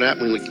said, you know what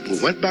happened? We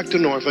went back to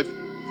Norfolk.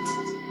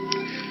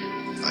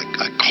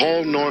 I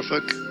called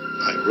Norfolk.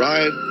 I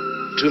arrived.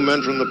 2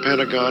 men from the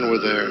Pentagon were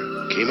there,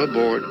 came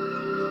aboard,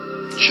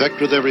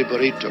 checked with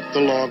everybody, took the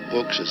log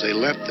books. As they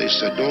left, they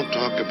said, don't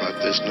talk about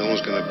this. No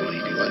one's going to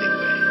believe you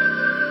anyway.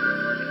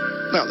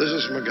 Now, this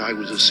is from a guy who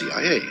was a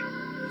CIA,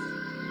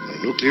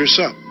 a nuclear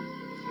sub.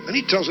 And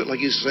he tells it like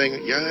he's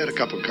saying, yeah, I had a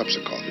couple of cups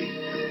of coffee.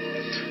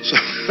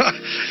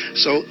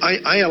 So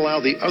I allow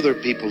the other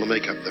people to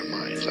make up their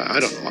minds. I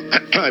don't know.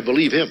 I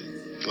believe him.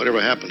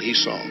 Whatever happened, he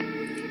saw.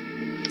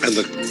 And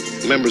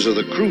the members of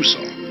the crew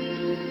saw.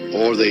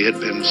 Or they had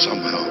been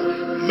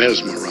somehow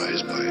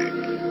mesmerized by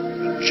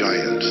a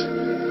giant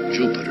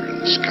Jupiter in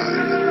the sky.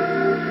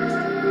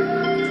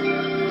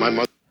 My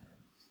mother...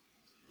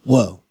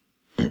 Whoa.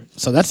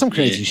 So that's some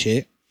crazy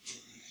shit.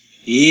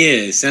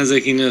 Yeah, sounds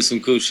like he knows some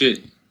cool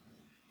shit.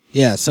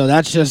 Yeah, so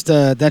that's just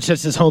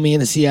his homie in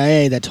the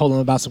CIA that told him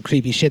about some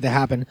creepy shit that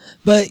happened.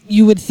 But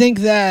you would think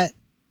that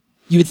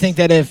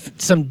if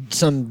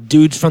some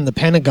dudes from the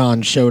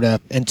Pentagon showed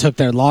up and took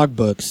their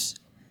logbooks,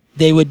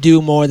 they would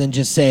do more than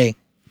just say,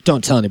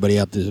 "Don't tell anybody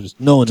out there.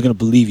 No one's gonna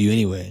believe you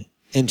anyway."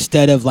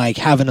 Instead of like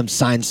having them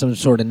sign some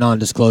sort of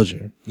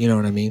non-disclosure. You know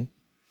what I mean?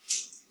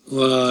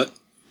 Well,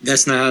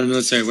 that's not how the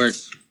military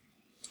works.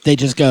 They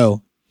just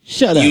go,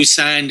 "Shut up." You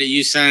signed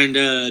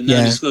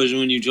non-disclosure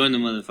when you joined the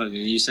motherfucker.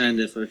 You signed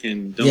the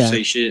fucking don't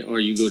say shit or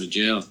you go to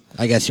jail.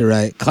 I guess you're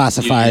right.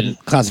 Classified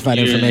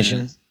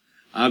information.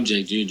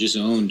 Object you just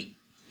owned.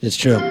 It's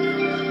true.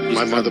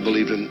 My mother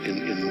believed in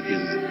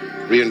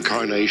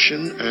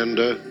reincarnation, and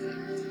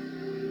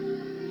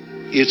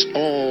it's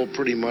all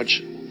pretty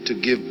much to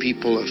give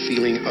people a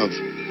feeling of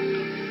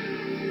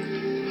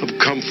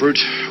comfort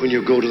when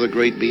you go to the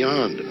great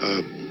beyond.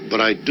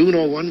 But I do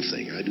know one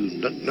thing. I do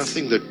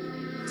nothing that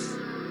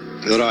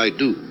I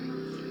do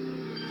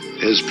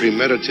is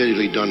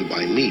premeditatedly done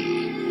by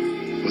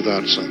me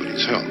without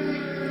somebody's help.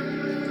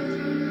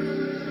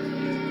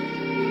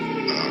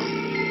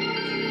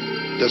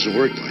 doesn't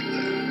work like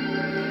that.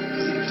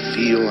 You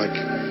feel like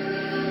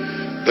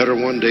better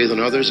one day than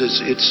others. I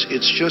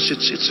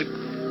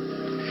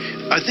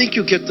think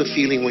you get the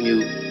feeling when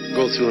you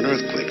go through an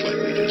earthquake like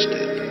we just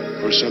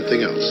did, or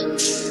something else.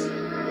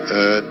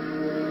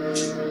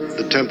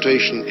 The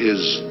temptation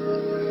is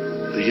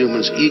the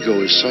human's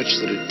ego is such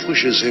that it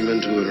pushes him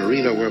into an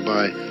arena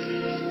whereby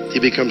he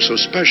becomes so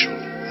special.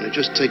 And it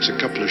just takes a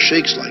couple of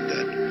shakes like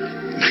that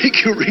to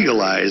make you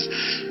realize,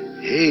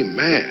 hey,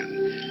 man,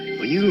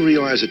 when you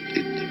realize that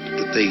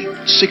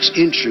 6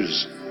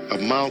 inches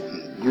of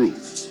mountain grew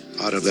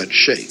out of that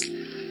shake,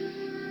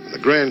 and the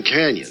Grand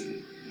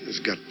Canyon has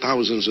got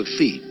thousands of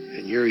feet,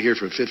 and you're here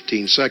for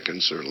 15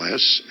 seconds or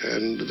less,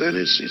 and then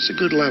it's a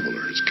good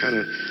leveler. It's kind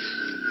of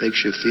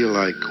makes you feel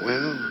like,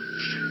 well,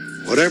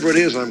 whatever it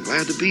is, I'm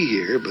glad to be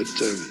here, but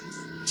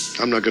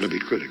I'm not going to be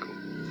critical.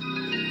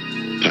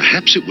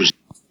 Perhaps it was...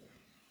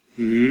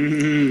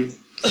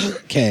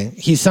 Okay,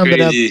 he summed it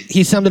up.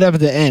 He summed it up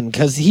at the end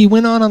because he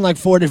went on like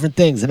 4 different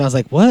things, and I was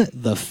like, "What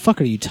the fuck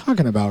are you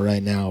talking about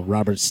right now,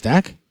 Robert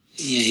Stack?"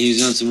 Yeah, he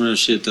was on some real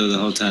shit though the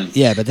whole time.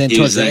 Yeah, but then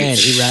towards the end,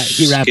 he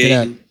wrapped it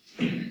up.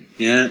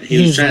 Yeah, he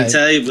was trying to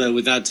tell you, but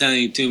without telling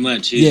you too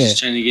much. He was just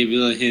trying to give you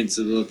little hints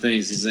of little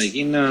things. He's like,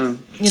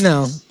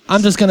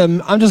 I'm just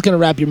gonna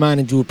wrap your mind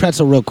into a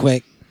pretzel real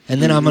quick,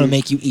 and then I'm gonna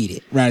make you eat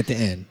it right at the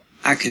end.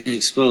 I can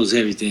expose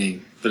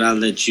everything, but I'll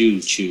let you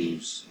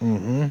choose.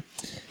 Mm-hmm.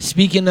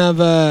 Speaking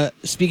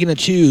of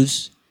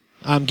choose,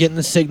 I'm getting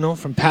the signal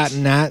from Pat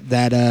and Nat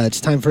that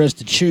it's time for us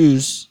to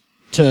choose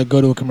to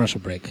go to a commercial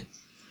break.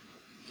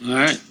 All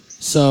right.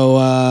 So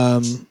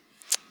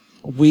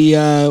we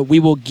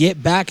will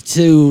get back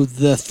to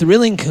the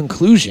thrilling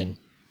conclusion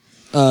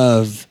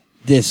of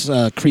this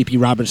creepy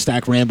Robert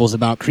Stack rambles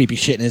about creepy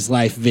shit in his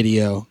life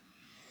video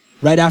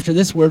right after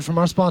this word from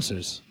our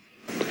sponsors.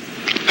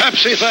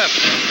 Pepsi theft.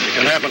 It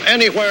can happen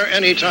anywhere,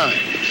 anytime.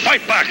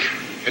 Fight back.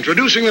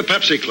 Introducing the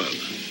Pepsi Club.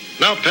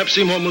 Now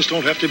Pepsi moments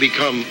don't have to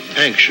become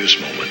anxious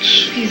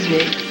moments. Excuse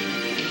me.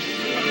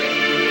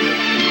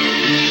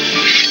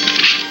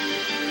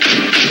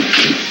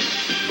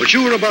 What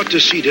you were about to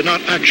see did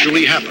not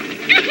actually happen,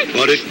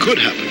 but it could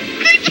happen.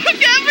 They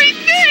took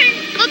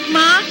everything! Look,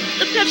 Ma,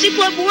 the Pepsi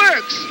Club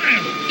works.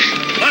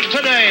 Not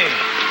today.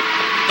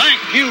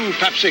 Thank you,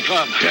 Pepsi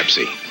Club.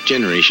 Pepsi.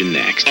 Generation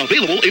Next.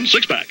 Available in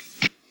 6-pack.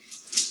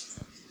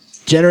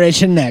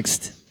 Generation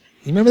Next.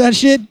 You remember that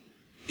shit?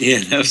 Yeah,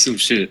 that was some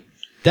shit.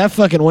 That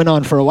fucking went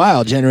on for a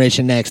while,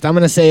 Generation Next. I'm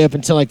going to say up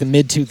until like the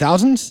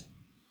mid-2000s.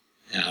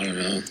 I don't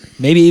know.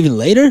 Maybe even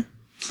later?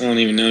 I don't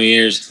even know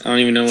years. I don't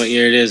even know what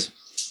year it is.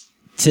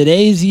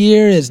 Today's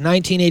year is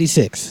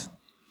 1986.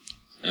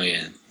 Oh,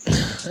 yeah.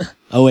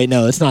 Oh, wait,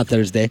 no, it's not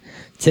Thursday.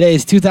 Today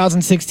is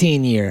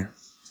 2016 year.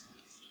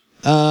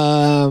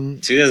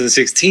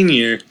 2016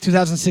 year?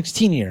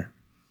 2016 year.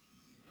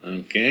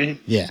 Okay.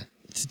 Yeah.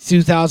 It's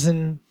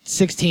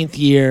 2016th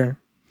year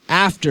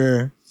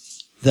after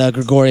the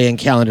Gregorian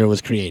calendar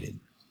was created.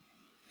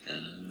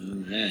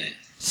 Okay.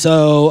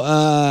 So,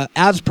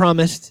 as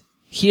promised,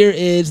 here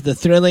is the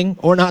thrilling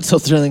or not so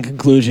thrilling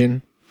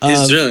conclusion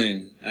It's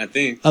thrilling, I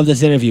think, of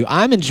this interview.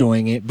 I'm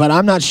enjoying it, but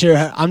I'm not sure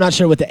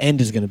what the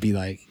end is going to be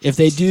like. If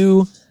they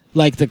do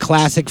like the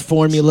classic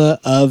formula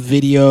of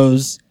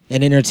videos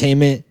and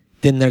entertainment,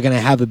 then they're going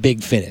to have a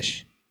big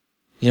finish.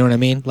 You know what I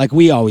mean? Like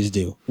we always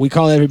do. We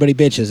call everybody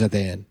bitches at the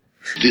end.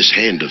 This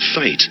hand of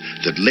fate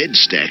that led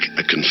Stack,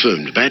 a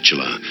confirmed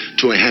bachelor,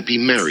 to a happy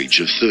marriage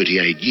of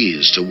 38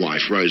 years to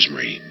wife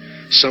Rosemary.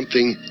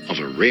 Something of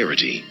a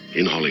rarity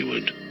in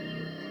Hollywood.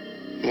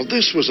 Well,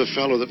 this was a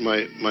fellow that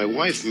my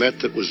wife met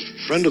that was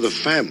a friend of the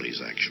family's,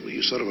 actually. He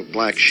was sort of a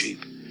black sheep.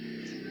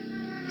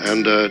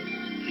 And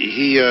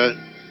he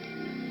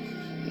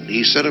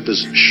set up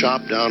his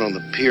shop down on the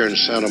pier in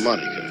Santa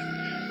Monica.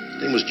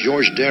 His name was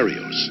George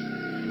Darius.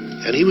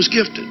 And he was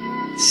gifted,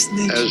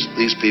 as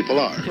these people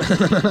are.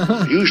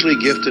 Usually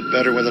gifted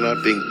better when they're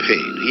not being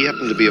paid. He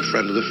happened to be a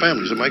friend of the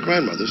family's, of my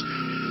grandmother's.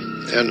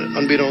 And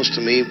unbeknownst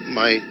to me,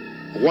 my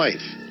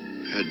wife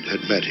had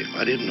met him.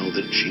 I didn't know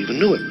that she even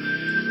knew him.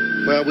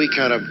 Well, we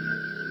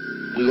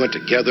went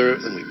together,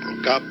 then we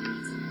broke up.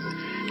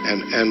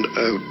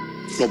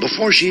 Well,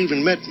 before she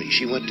even met me,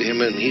 she went to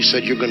him and he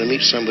said, "You're going to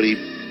meet somebody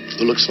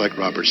who looks like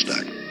Robert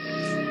Stack."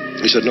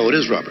 He said, "No, it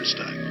is Robert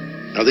Stack."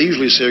 Now, they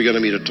usually say you're going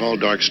to meet a tall,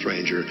 dark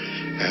stranger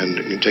and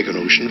you take an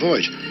ocean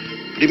voyage.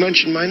 But he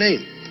mentioned my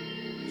name.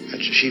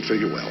 And she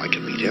figured, well, I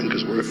can meet him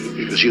because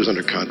she was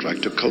under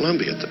contract to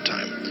Columbia at the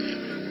time.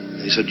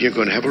 And he said, "You're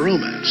going to have a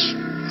romance."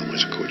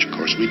 Which, of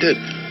course, we did.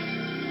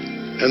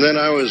 And then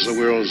I was the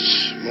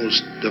world's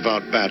most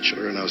devout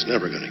bachelor, and I was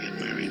never going to get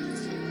married.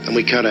 And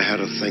we kind of had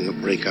a thing of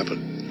breakup. It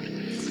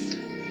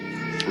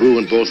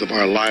ruined both of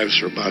our lives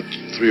for about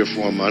 3 or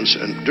 4 months.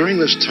 And during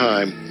this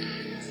time,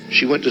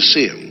 she went to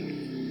see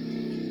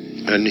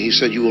him. And he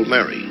said, "You will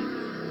marry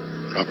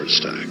Robert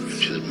Stack." And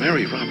she said,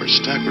 "Marry Robert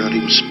Stack without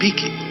even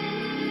speaking?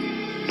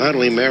 Not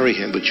only marry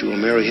him, but you will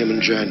marry him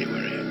in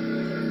January."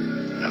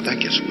 Now, that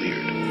gets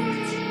weird.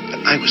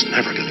 And I was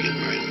never going to get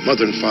married.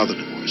 Mother and father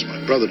divorced. My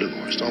brother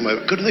divorced. I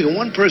couldn't think of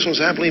one person who was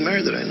happily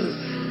married that I knew.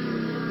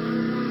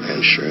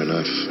 And sure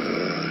enough,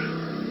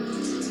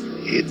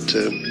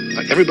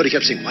 everybody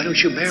kept saying, why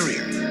don't you marry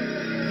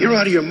her? You're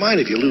out of your mind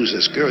if you lose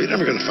this girl. You're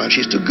never going to find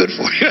she's too good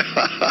for you.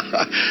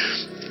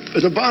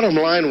 But the bottom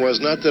line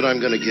was not that I'm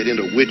going to get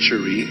into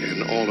witchery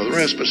and all of the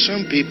rest, but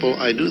some people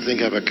I do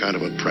think have a kind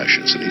of a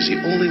prescience, and he's the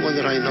only one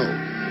that I know.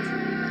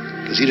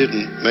 Because he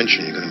didn't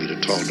mention you're going to meet a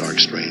tall, dark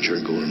stranger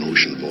and go on an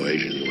ocean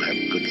voyage and you'll have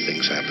good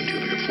things happen to you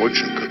like a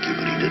fortune cookie,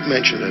 but he did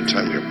mention that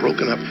time we were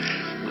broken up,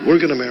 we're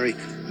going to marry,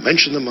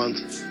 mention the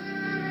month,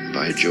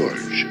 by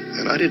George.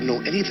 And I didn't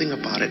know anything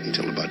about it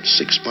until about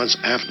 6 months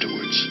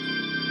afterwards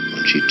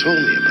when she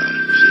told me about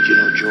it. She said, you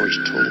know, George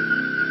told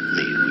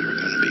me we were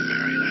going to be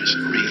married. I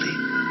said, really?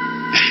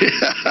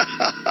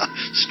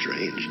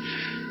 Strange.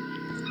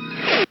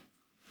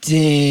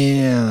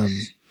 Damn.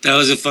 That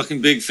was a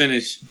fucking big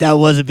finish. That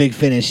was a big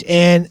finish.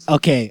 And,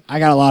 okay, I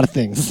got a lot of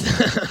things.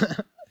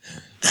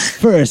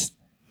 First.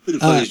 Who the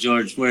fuck is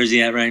George? Where is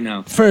he at right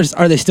now? First,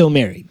 are they still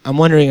married? I'm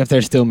wondering if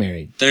they're still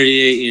married.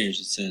 38 years,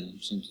 it said,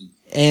 or something.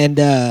 And,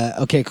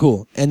 okay,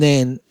 cool. And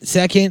then,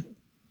 second,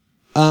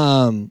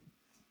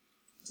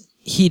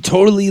 he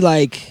totally,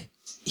 like,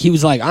 he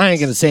was like, I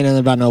ain't gonna say nothing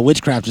about no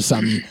witchcraft or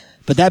something,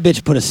 but that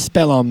bitch put a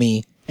spell on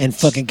me and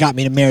fucking got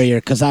me to marry her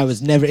because I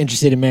was never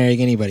interested in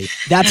marrying anybody.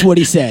 That's what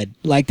he said.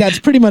 Like, that's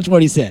pretty much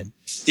what he said.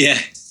 Yeah.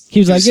 He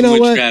was like, you know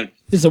what?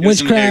 This is a witchcraft.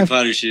 Some Harry witchcraft.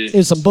 Potter shit. It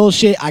was some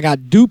bullshit. I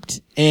got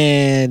duped,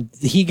 and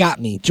he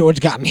got me. George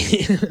got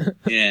me.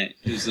 Yeah,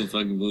 it was some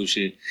fucking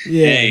bullshit.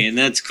 Yeah. Hey, and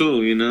that's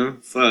cool, you know?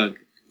 Fuck.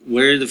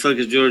 Where the fuck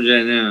is George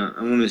at now?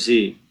 I want to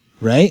see.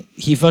 Right?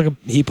 He put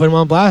him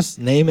on blast,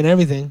 name and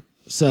everything.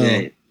 So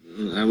Yeah,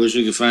 I wish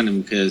we could find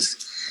him because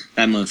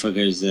that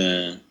motherfucker's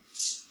a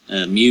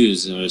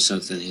muse or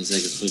something. He's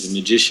like a fucking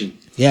magician.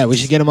 yeah, we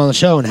should get him on the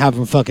show and have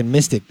him fucking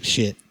mystic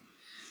shit.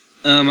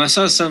 I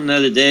saw something the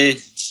other day,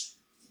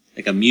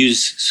 like a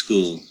muse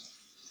school.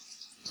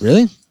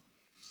 Really?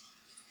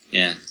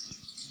 Yeah.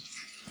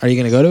 Are you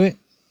gonna go to it?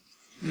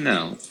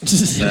 No. But I'm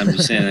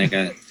just saying,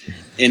 like,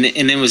 and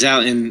it was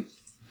out in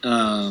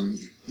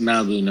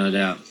Malibu, no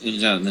doubt. It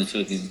was out in the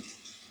fucking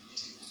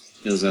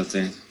hills out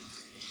there.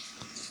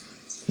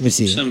 Let me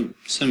see. Some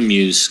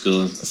muse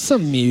school.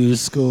 Some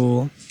muse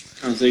school.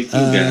 I was like, you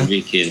gotta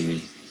be kidding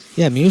me.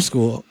 Yeah, muse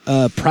school.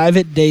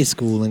 Private day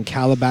school in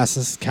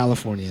Calabasas,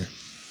 California.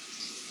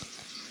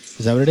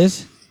 Is that what it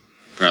is?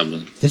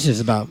 Probably. This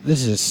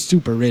is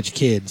super rich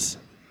kids.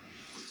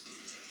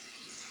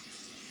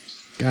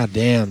 God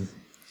damn.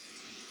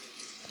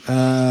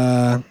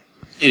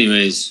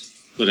 Anyways,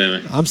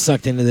 whatever. I'm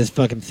sucked into this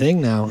fucking thing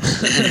now.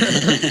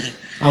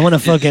 I want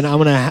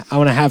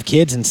to have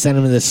kids and send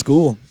them to this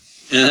school.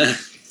 Well,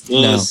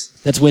 No,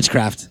 that's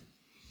witchcraft.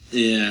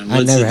 yeah. I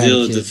What's never the had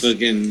deal with the kids.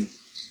 fucking?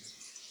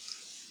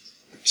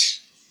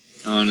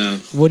 I don't know.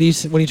 What are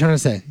you trying to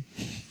say?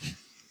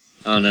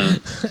 I don't know.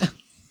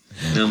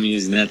 No, I'm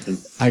using nothing.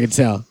 I can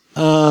tell.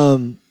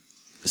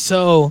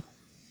 So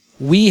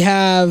we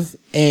have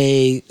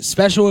a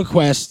special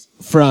request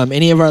from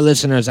any of our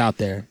listeners out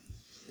there.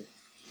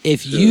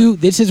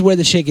 This is where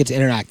the shit gets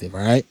interactive, all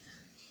right?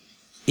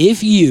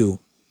 If you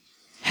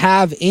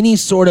have any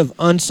sort of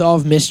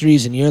unsolved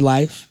mysteries in your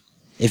life,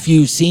 if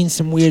you've seen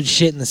some weird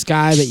shit in the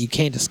sky that you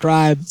can't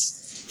describe,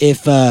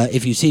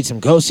 if you see some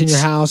ghosts in your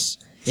house,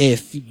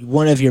 if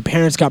one of your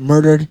parents got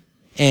murdered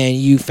and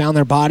you found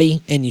their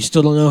body and you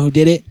still don't know who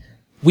did it,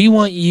 we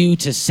want you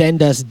to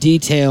send us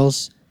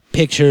details,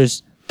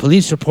 pictures,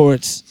 police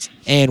reports,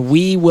 and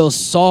we will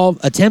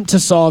attempt to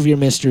solve your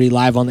mystery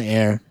live on the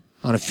air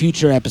on a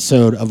future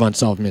episode of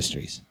Unsolved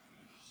Mysteries.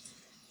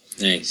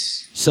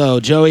 Nice. So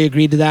Joey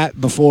agreed to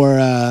that before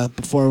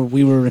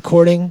we were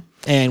recording,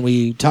 and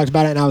we talked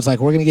about it, and I was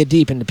like, we're gonna get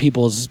deep into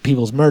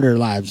people's murder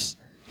lives.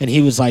 And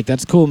he was like,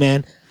 that's cool,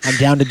 man. I'm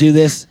down to do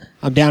this.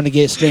 I'm down to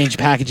get strange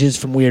packages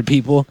from weird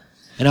people.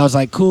 And I was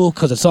like, cool,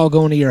 because it's all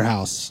going to your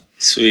house.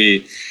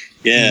 Sweet.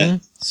 Yeah. Mm-hmm.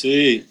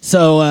 Sweet.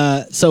 So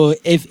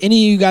if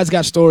any of you guys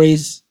got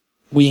stories,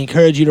 we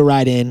encourage you to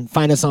write in.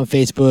 Find us on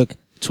Facebook,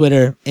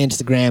 Twitter,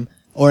 Instagram,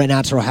 or at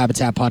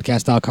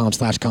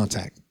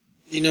naturalhabitatpodcast.com/contact.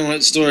 You know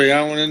what story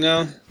I want to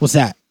know? What's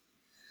that?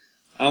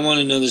 I want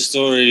to know the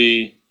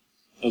story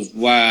of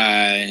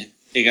why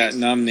it got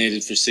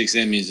nominated for 6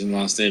 Emmys and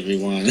lost every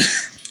one.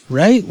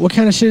 Right? What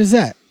kind of shit is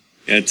that?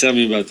 Yeah, tell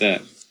me about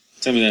that.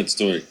 Tell me that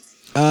story.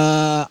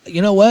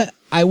 You know what?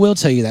 I will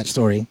tell you that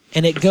story,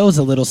 and it goes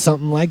a little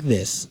something like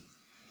this.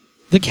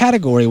 The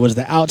category was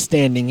the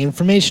Outstanding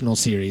Informational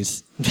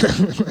Series.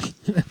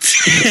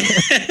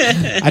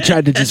 I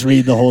tried to just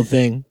read the whole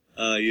thing.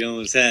 You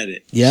almost had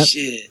it. Yep.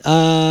 Shit.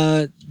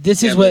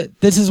 This is what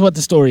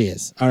the story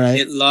is. All right.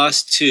 It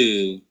lost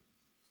to.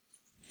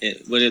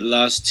 What it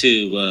lost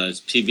to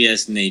was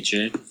PBS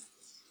Nature,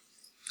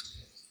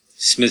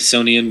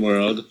 Smithsonian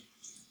World,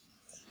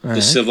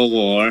 The Civil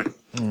War,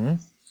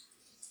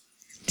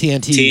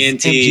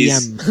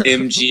 TNT's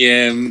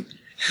MGM,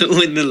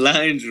 When the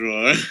Lions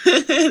Roar.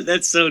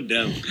 That's so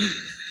dumb.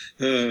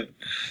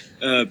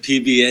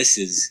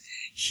 PBS's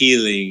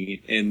Healing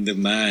in the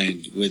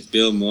Mind with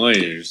Bill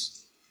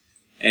Moyers,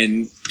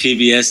 and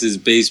PBS's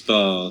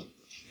Baseball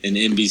and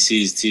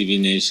NBC's TV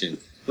Nation.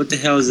 What the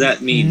hell does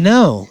that mean?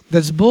 No,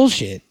 that's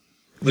bullshit.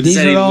 What does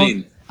that even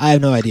mean? I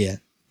have no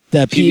idea.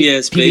 The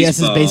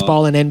PBS's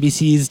baseball and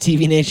NBC's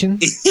TV Nation.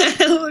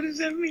 What does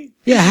that mean?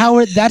 Yeah,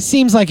 Howard. That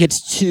seems like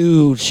it's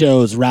two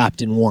shows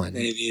wrapped in one.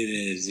 Maybe it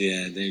is.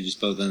 Yeah, they're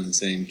just both on the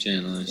same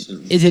channel or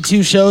something. Is it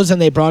two shows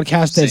and they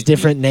broadcast as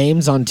different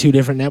names on two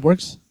different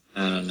networks?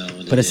 I don't know.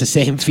 But it's the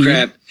same feed.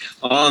 Crap.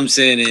 All I'm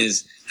saying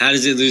is, how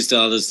does it lose to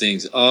all those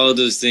things? All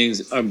those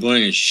things are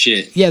boring as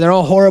shit. Yeah, they're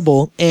all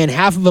horrible, and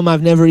half of them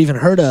I've never even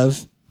heard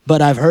of. But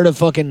I've heard of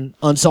fucking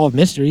Unsolved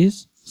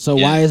Mysteries. So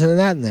why isn't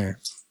that in there?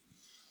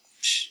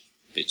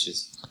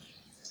 Bitches.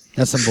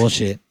 That's some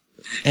bullshit.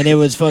 And it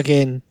was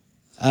fucking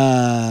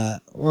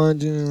it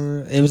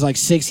was like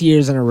 6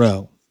 years in a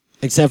row.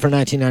 Except for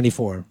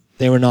 1994.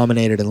 They were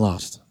nominated and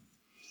lost.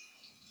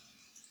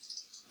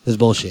 This is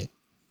bullshit.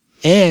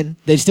 And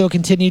they still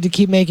continued to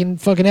keep making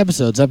fucking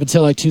episodes up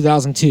until like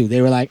 2002.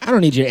 They were like, I don't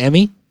need your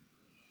Emmy.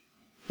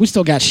 We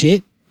still got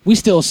shit. We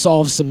still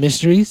solve some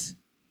mysteries.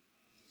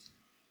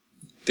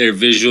 Their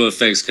visual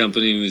effects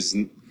company was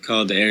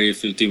called Area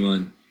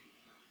 51.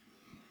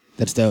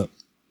 That's dope.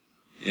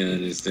 Yeah,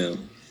 it is dope.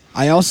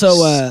 I also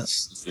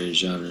it's very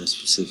genre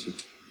specific.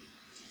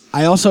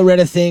 I also read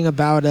a thing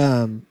about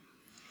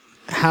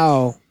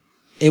how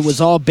it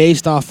was all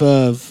based off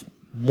of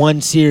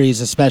one series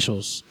of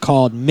specials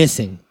called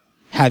Missing.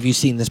 Have you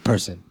seen this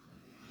person?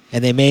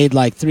 And they made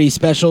like 3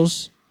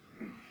 specials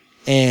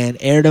and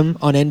aired them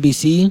on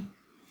NBC.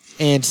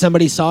 And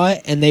somebody saw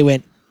it and they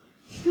went,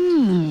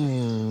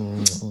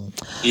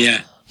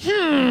 Yeah. Yeah.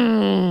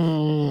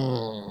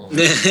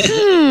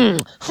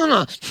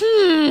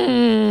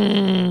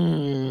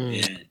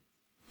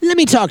 Let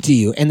me talk to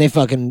you. And they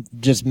fucking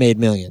just made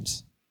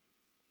millions.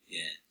 Yeah.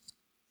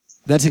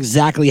 That's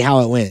exactly how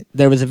it went.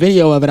 There was a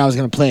video of it I was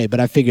going to play, but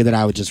I figured that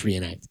I would just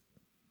reenact.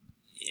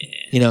 Yeah.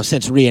 You know,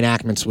 since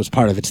reenactments was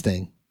part of its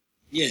thing.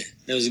 Yeah,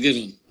 that was a good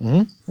one.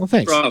 Mm-hmm. Well,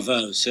 thanks.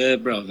 Bravo, sir.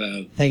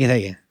 Bravo. Thank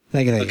you.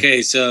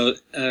 Okay, so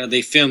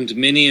they filmed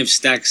many of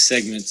Stack's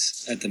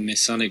segments at the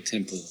Masonic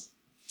Temple.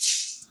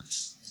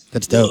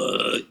 That's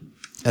dope.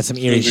 That's some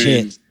eerie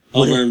shit.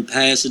 Over in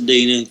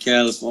Pasadena,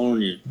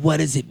 California. What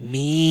does it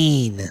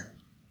mean?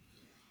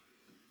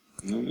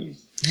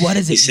 What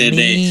does it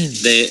mean? He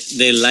said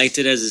they liked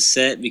it as a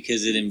set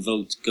because it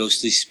invoked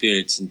ghostly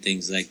spirits and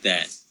things like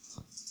that.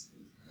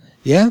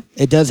 Yeah,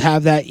 it does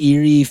have that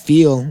eerie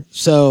feel.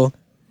 So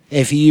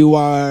if you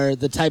are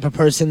the type of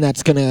person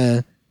that's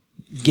gonna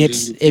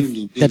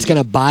that's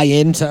gonna buy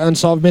into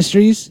Unsolved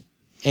Mysteries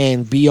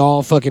and be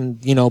all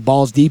fucking,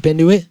 balls deep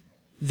into it,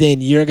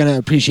 then you're gonna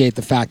appreciate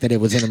the fact that it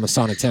was in a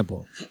Masonic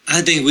temple.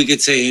 I think we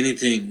could say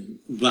anything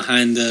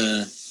behind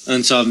the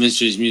Unsolved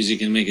Mysteries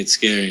music and make it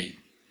scary.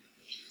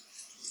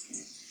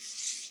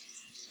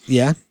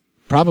 Yeah,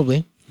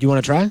 probably. You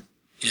want to try?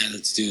 Yeah,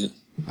 let's do it.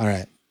 All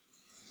right.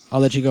 I'll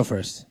let you go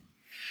first.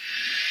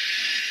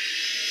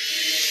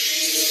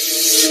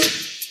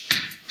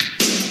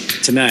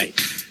 Tonight,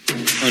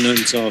 on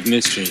Unsolved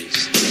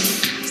Mysteries,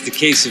 it's the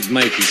case of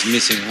Mikey's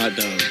missing hot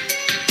dog.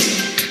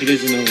 He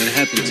doesn't know what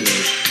happened to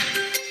it.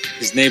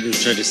 His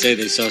neighbors tried to say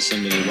they saw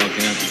somebody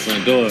walking out the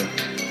front door.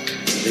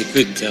 They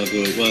couldn't tell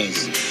who it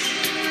was.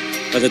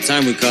 By the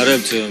time we caught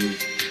up to him,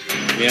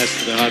 we asked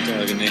for the hot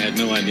dog and they had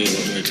no idea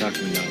what we were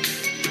talking about.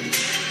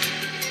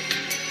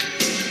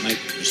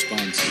 Mike's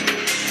response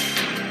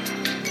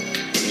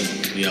wasn't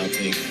what we all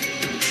think.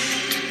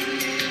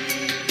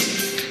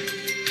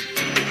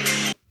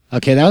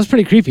 Okay, that was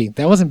pretty creepy.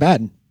 That wasn't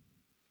bad.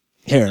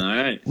 Here. All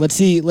right. Let's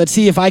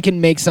see if I can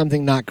make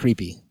something not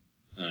creepy.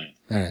 All right.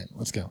 All right,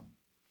 let's go.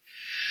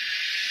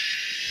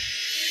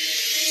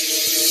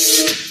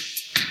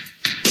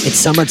 It's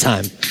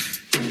summertime.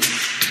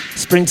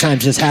 Springtime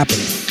just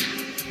happened.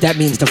 That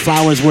means the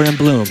flowers were in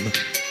bloom.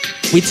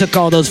 We took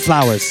all those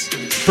flowers,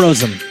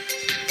 froze them,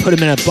 put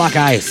them in a block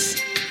of ice,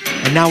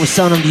 and now we're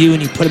selling them to you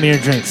and you put them in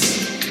your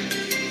drinks.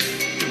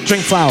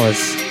 Drink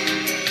flowers.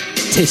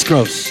 Tastes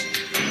gross.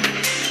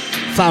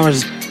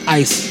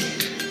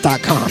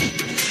 Flowersice.com.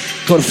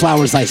 Go to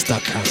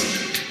flowersice.com.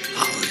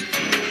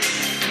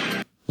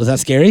 Was that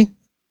scary?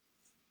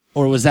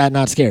 Or was that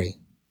not scary?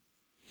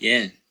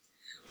 Yeah.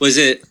 Was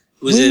it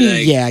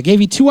like... Yeah, I gave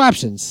you 2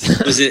 options.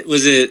 was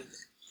it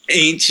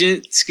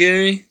ancient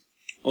scary?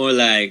 Or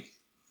like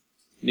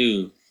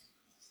new?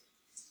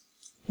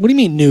 What do you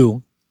mean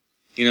new?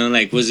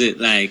 Was it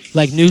like...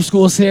 Like new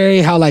school scary?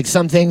 How like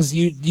some things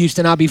used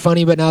to not be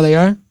funny but now they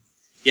are?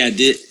 Yeah,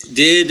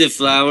 did the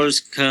flowers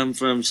come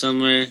from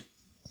somewhere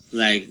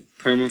like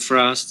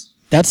permafrost?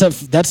 That's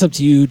up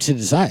to you to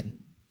decide.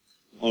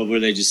 Or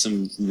were they just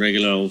some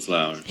regular old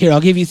flower? Here,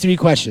 I'll give you 3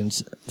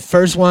 questions.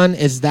 First one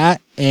is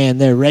that, and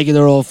they're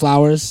regular old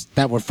flowers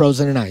that were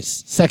frozen in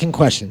ice. Second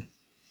question.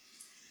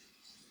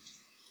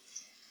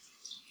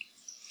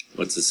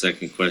 What's the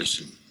second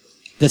question?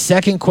 The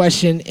second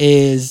question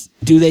is,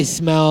 do they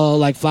smell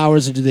like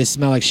flowers or do they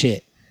smell like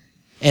shit?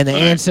 And the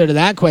answer to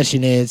that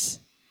question is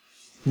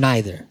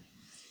neither.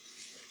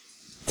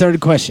 Third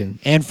question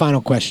and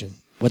final question.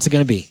 What's it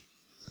going to be?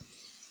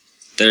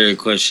 Third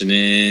question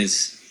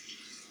is,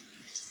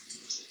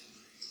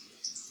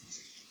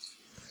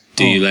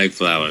 Do you like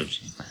flowers?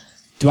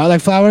 Do I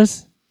like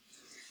flowers?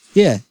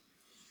 Yeah.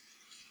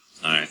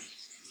 All right.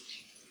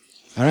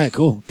 All right,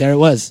 cool. There it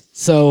was.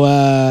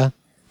 So,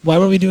 why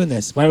were we doing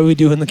this? Why were we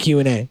doing the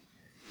Q&A?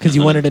 Because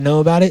you wanted to know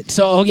about it?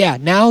 So, oh yeah,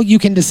 now you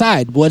can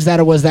decide. Was that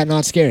or was that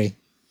not scary?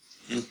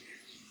 It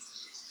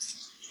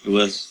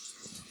was.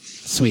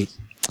 Sweet.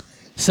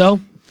 So,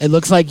 it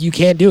looks like you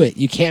can't do it.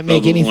 You can't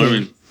make anything.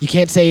 Warming. You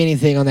can't say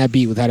anything on that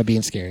beat without it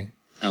being scary.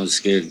 I was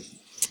scared.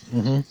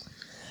 Mm-hmm.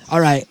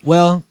 All right.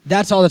 Well,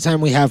 that's all the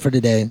time we have for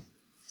today.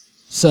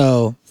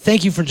 So,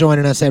 thank you for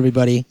joining us,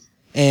 everybody.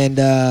 And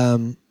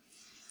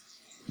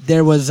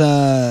there was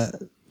an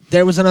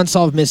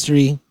unsolved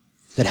mystery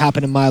that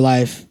happened in my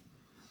life.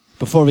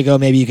 Before we go,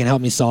 maybe you can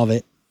help me solve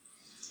it.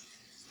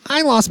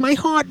 I lost my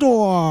hot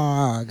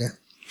dog.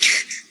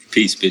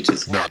 Peace,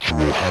 bitches.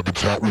 Natural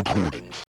Habitat Recordings.